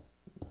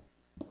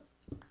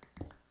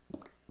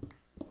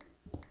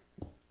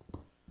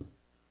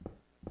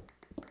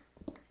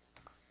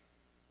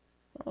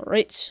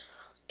 Alright.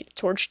 Get a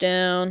torch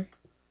down.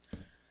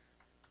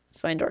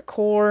 Find our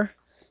core.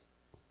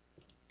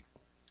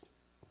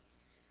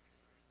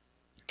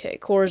 Okay,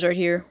 core's right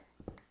here.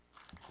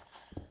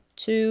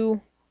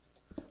 2,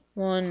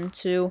 1,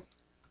 2.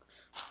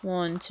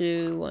 1,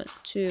 2, 1,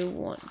 2,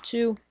 1,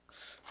 2.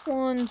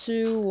 1,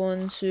 2,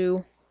 1,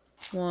 2.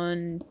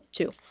 1,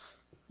 2.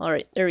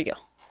 Alright, there we go.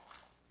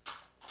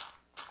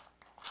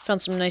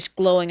 Found some nice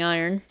glowing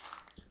iron.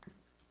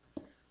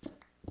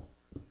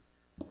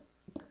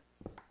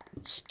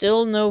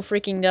 Still no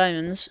freaking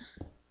diamonds.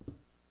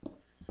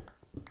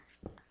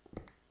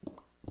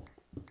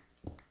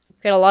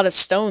 Got a lot of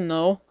stone,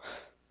 though.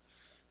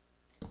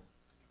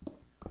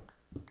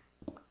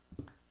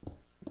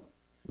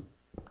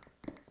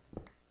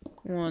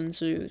 One,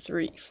 two,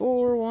 three,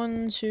 four.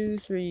 1, 2,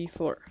 3,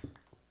 4.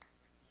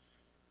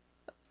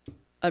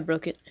 I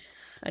broke it.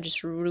 I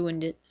just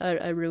ruined it.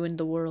 I ruined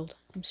the world.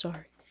 I'm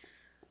sorry.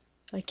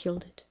 I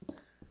killed it.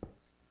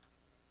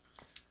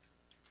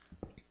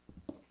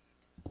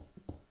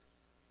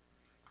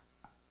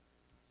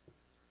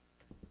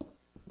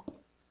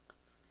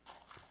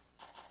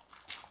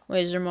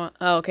 Wait, is there more?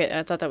 Oh, okay.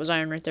 I thought that was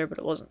iron right there, but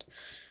it wasn't.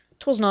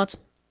 It was not.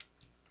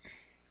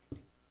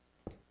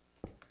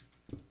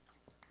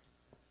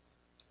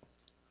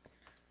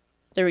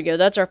 There we go.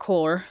 That's our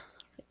core.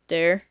 Right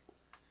there.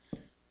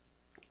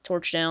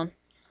 Torch down.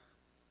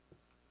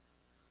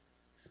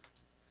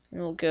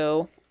 And we'll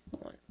go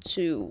 1,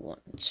 2, 1,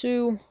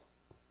 2.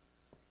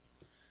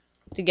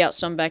 Dig out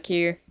some back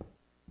here.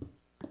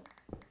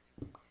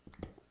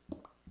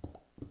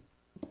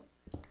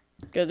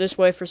 Go this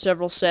way for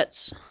several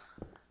sets.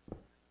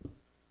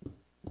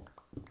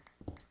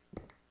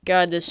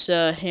 God, this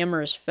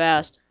hammer is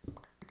fast.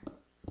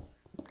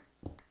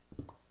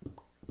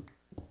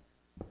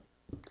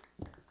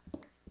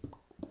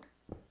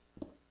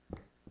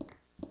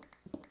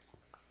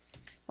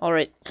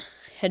 Alright,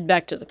 head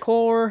back to the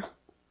core.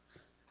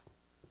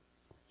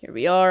 Here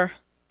we are.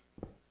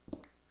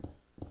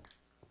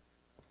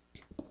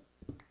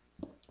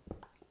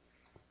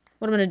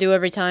 What I'm going to do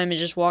every time is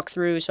just walk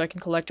through so I can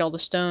collect all the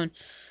stone.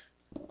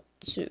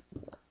 2,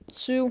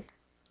 2.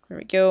 There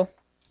we go.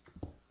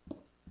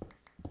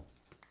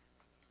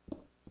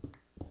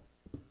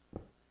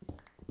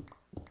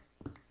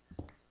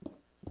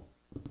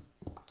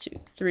 2,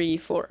 3,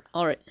 4.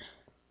 Alright.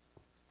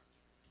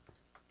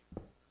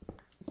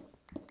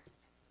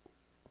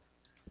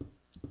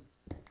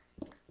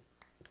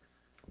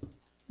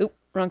 Oop,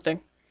 wrong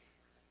thing.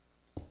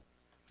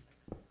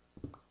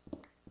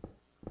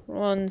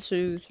 1,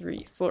 2,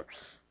 3, 4.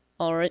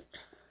 Alright.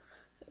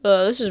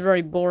 This is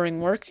very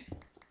boring work.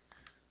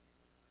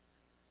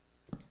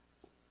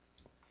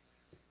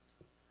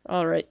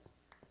 Alright.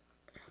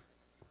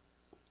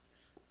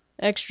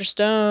 Extra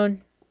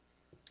stone.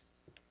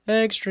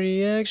 Extra,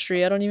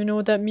 extra. I don't even know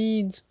what that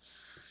means.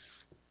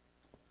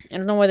 I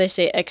don't know why they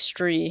say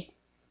extra.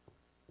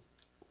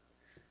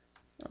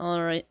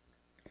 Alright.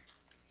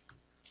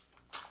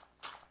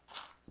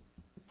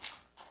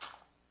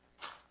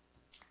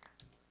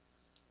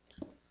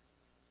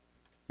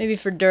 Maybe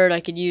for dirt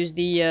I could use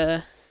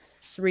the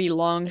 3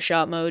 long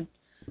shot mode.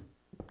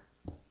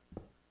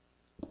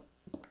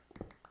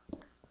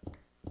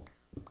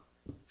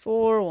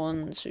 Four,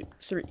 1, 2,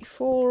 3,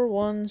 4.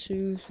 1,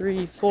 2,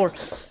 3, 4.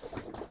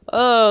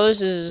 Oh,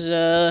 this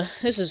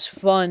is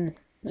fun.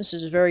 This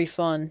is very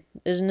fun,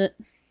 isn't it?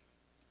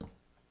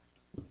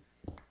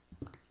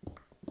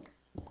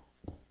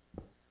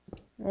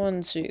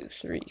 One, 2,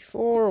 3,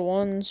 4.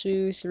 1,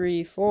 2,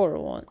 3, 4.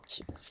 1,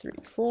 2, 3,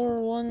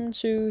 4. 1,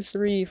 2,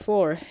 3,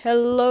 4.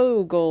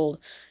 Hello, gold.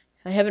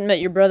 I haven't met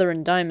your brother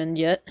in diamond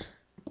yet.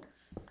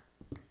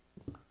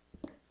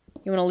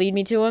 You want to lead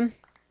me to him?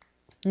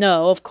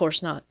 No, of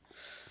course not.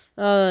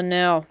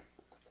 Now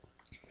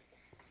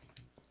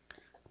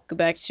go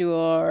back to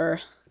our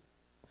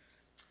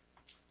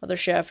other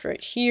shaft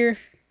right here.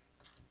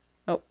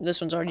 Oh,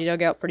 this one's already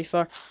dug out pretty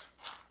far.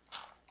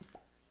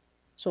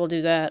 So we'll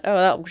do that.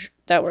 Oh,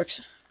 that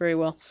works very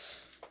well.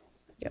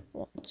 Yep,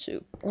 1,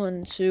 2,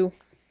 1, 2.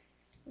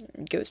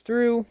 And go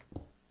through.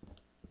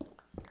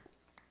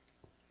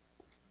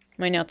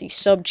 Mine out these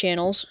sub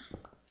channels.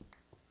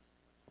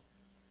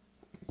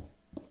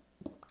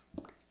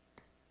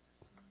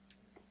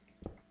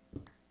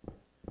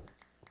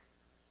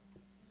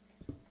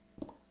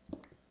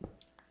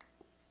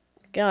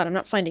 God, I'm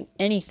not finding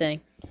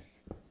anything.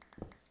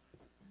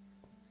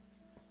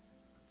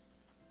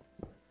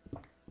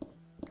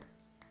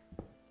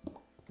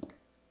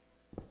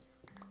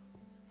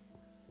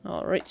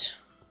 Alright.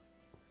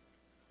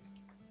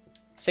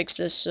 Fix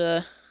this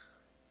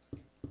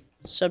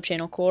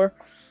sub-channel core.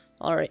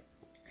 Alright.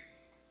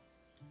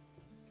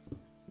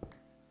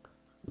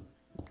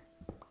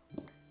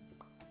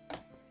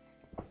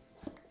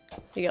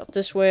 Dig out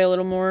this way a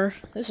little more.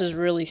 This is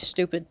really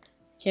stupid.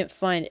 Can't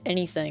find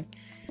anything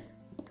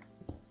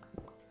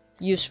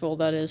useful,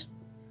 that is.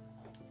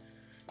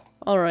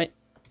 Alright.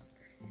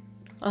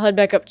 I'll head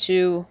back up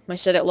to my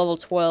set at level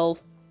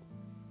 12.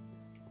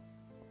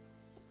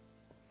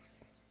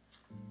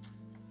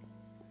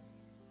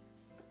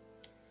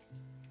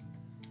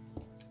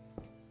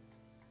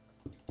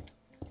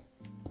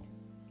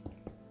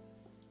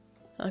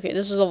 Okay,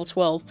 this is level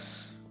 12.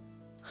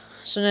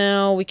 So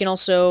now we can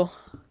also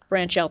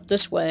branch out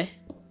this way.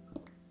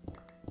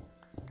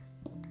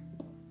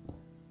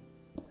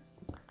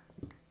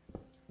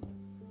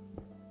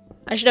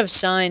 I should have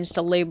signs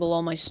to label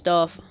all my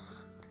stuff,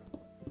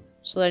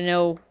 so that I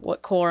know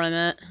what core I'm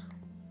at.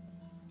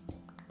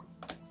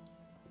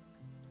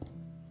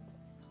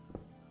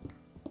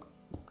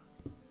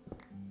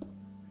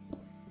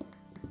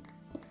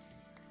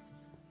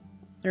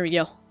 There we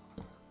go.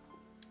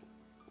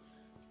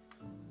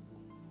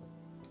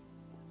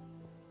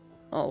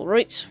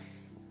 Alright.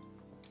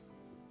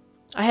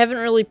 I haven't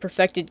really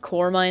perfected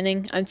core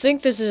mining. I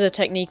think this is a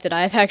technique that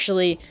I've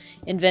actually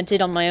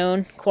invented on my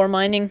own, core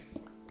mining.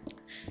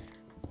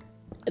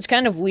 It's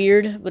kind of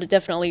weird, but it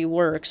definitely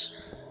works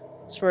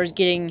as far as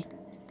getting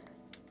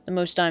the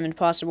most diamond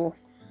possible.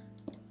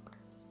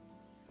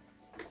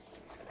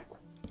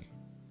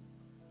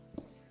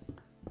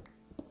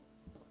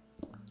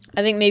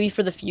 I think maybe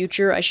for the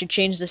future I should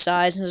change the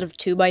size instead of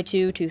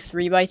 2x2 to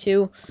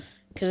 3x2,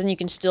 because then you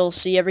can still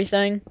see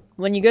everything.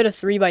 When you go to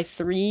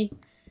 3x3,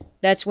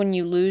 that's when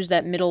you lose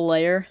that middle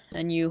layer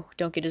and you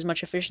don't get as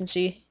much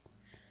efficiency.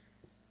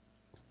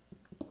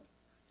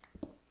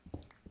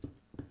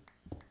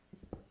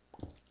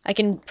 I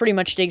can pretty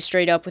much dig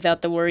straight up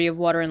without the worry of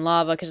water and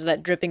lava because of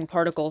that dripping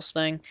particles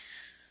thing.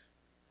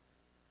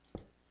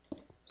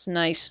 It's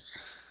nice.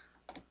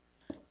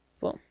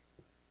 Well.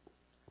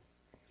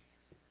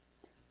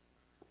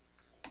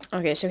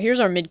 Okay, so here's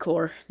our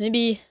mid-core.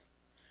 Maybe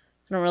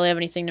I don't really have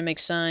anything to make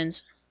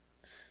signs.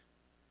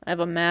 I've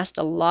amassed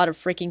a lot of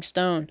freaking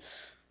stone.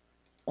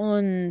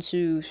 1,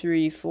 2,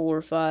 3,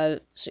 4, 5,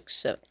 6,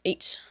 7,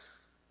 8.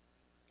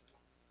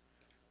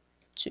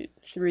 2,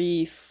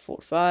 3, 4,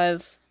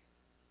 5.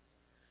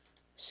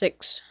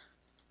 6.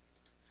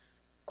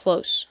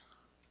 Close.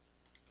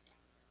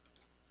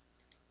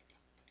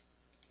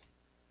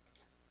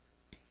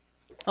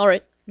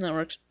 Alright, that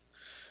works.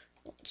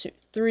 1, 2,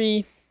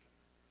 3.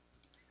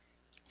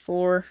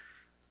 4.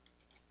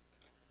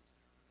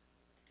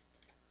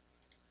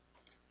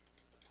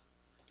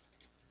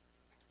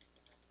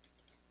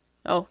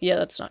 Oh,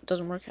 yeah,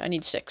 doesn't work. I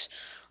need 6.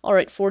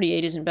 Alright,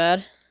 48 isn't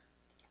bad.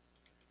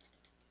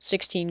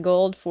 16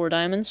 gold, 4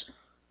 diamonds.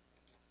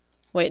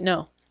 Wait,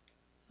 no.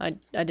 I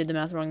did the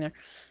math wrong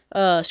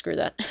there. Screw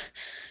that.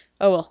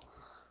 Oh well.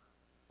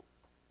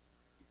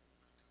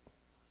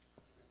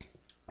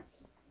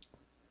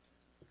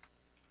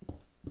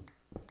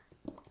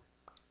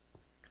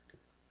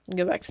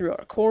 Go back through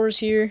our cores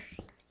here.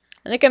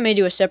 I think I may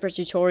do a separate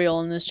tutorial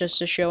on this just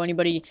to show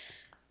anybody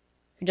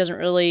who doesn't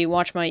really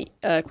watch my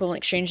Equivalent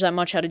Exchange that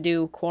much how to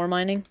do core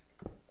mining.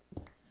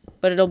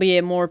 But it'll be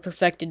a more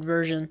perfected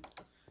version.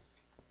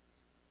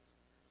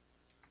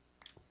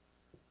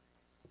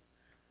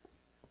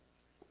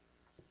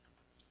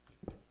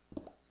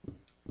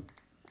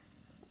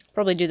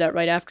 Probably do that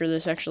right after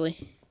this,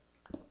 actually.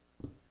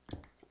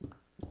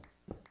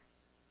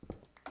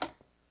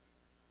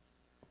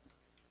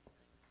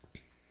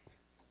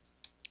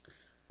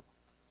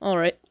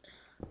 Alright.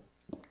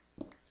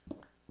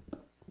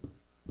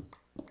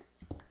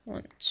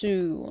 1,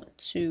 2, 1,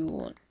 2,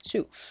 1,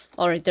 2.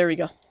 Alright, there we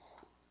go.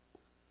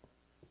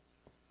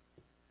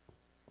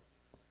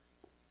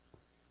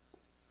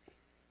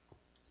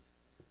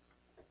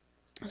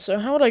 So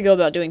how would I go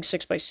about doing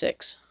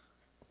 6x6?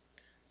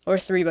 Or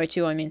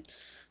 3x2, I mean.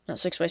 Not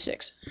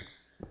 6x6.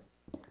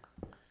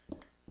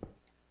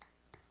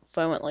 If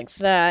I went like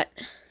that,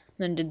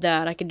 then did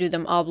that, I could do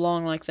them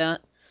oblong like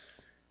that.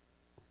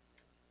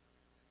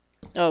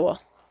 Oh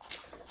well.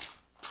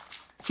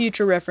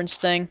 Future reference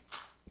thing.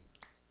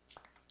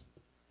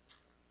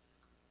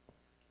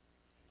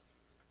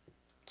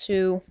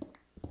 2.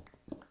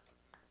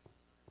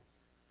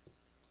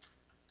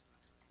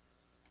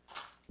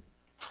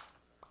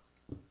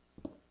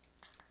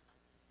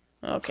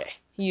 Okay,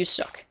 you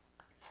suck.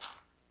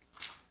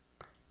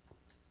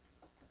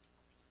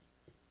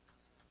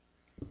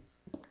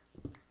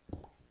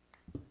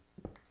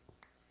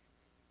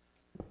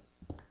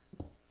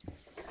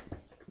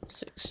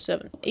 Six,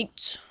 7,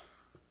 8.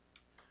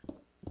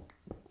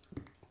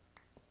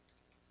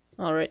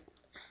 Alright.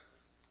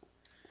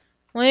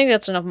 Well, I think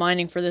that's enough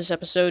mining for this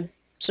episode.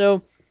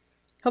 So,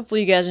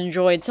 hopefully you guys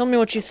enjoyed. Tell me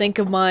what you think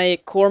of my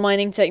core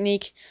mining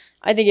technique.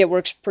 I think it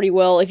works pretty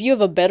well. If you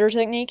have a better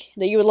technique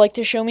that you would like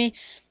to show me,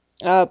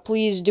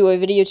 please do a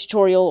video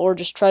tutorial or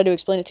just try to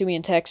explain it to me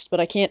in text, but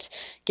I can't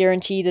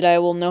guarantee that I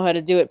will know how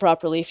to do it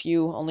properly if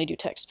you only do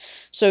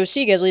text. So, see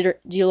you guys later.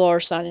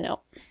 DLR signing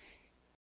out.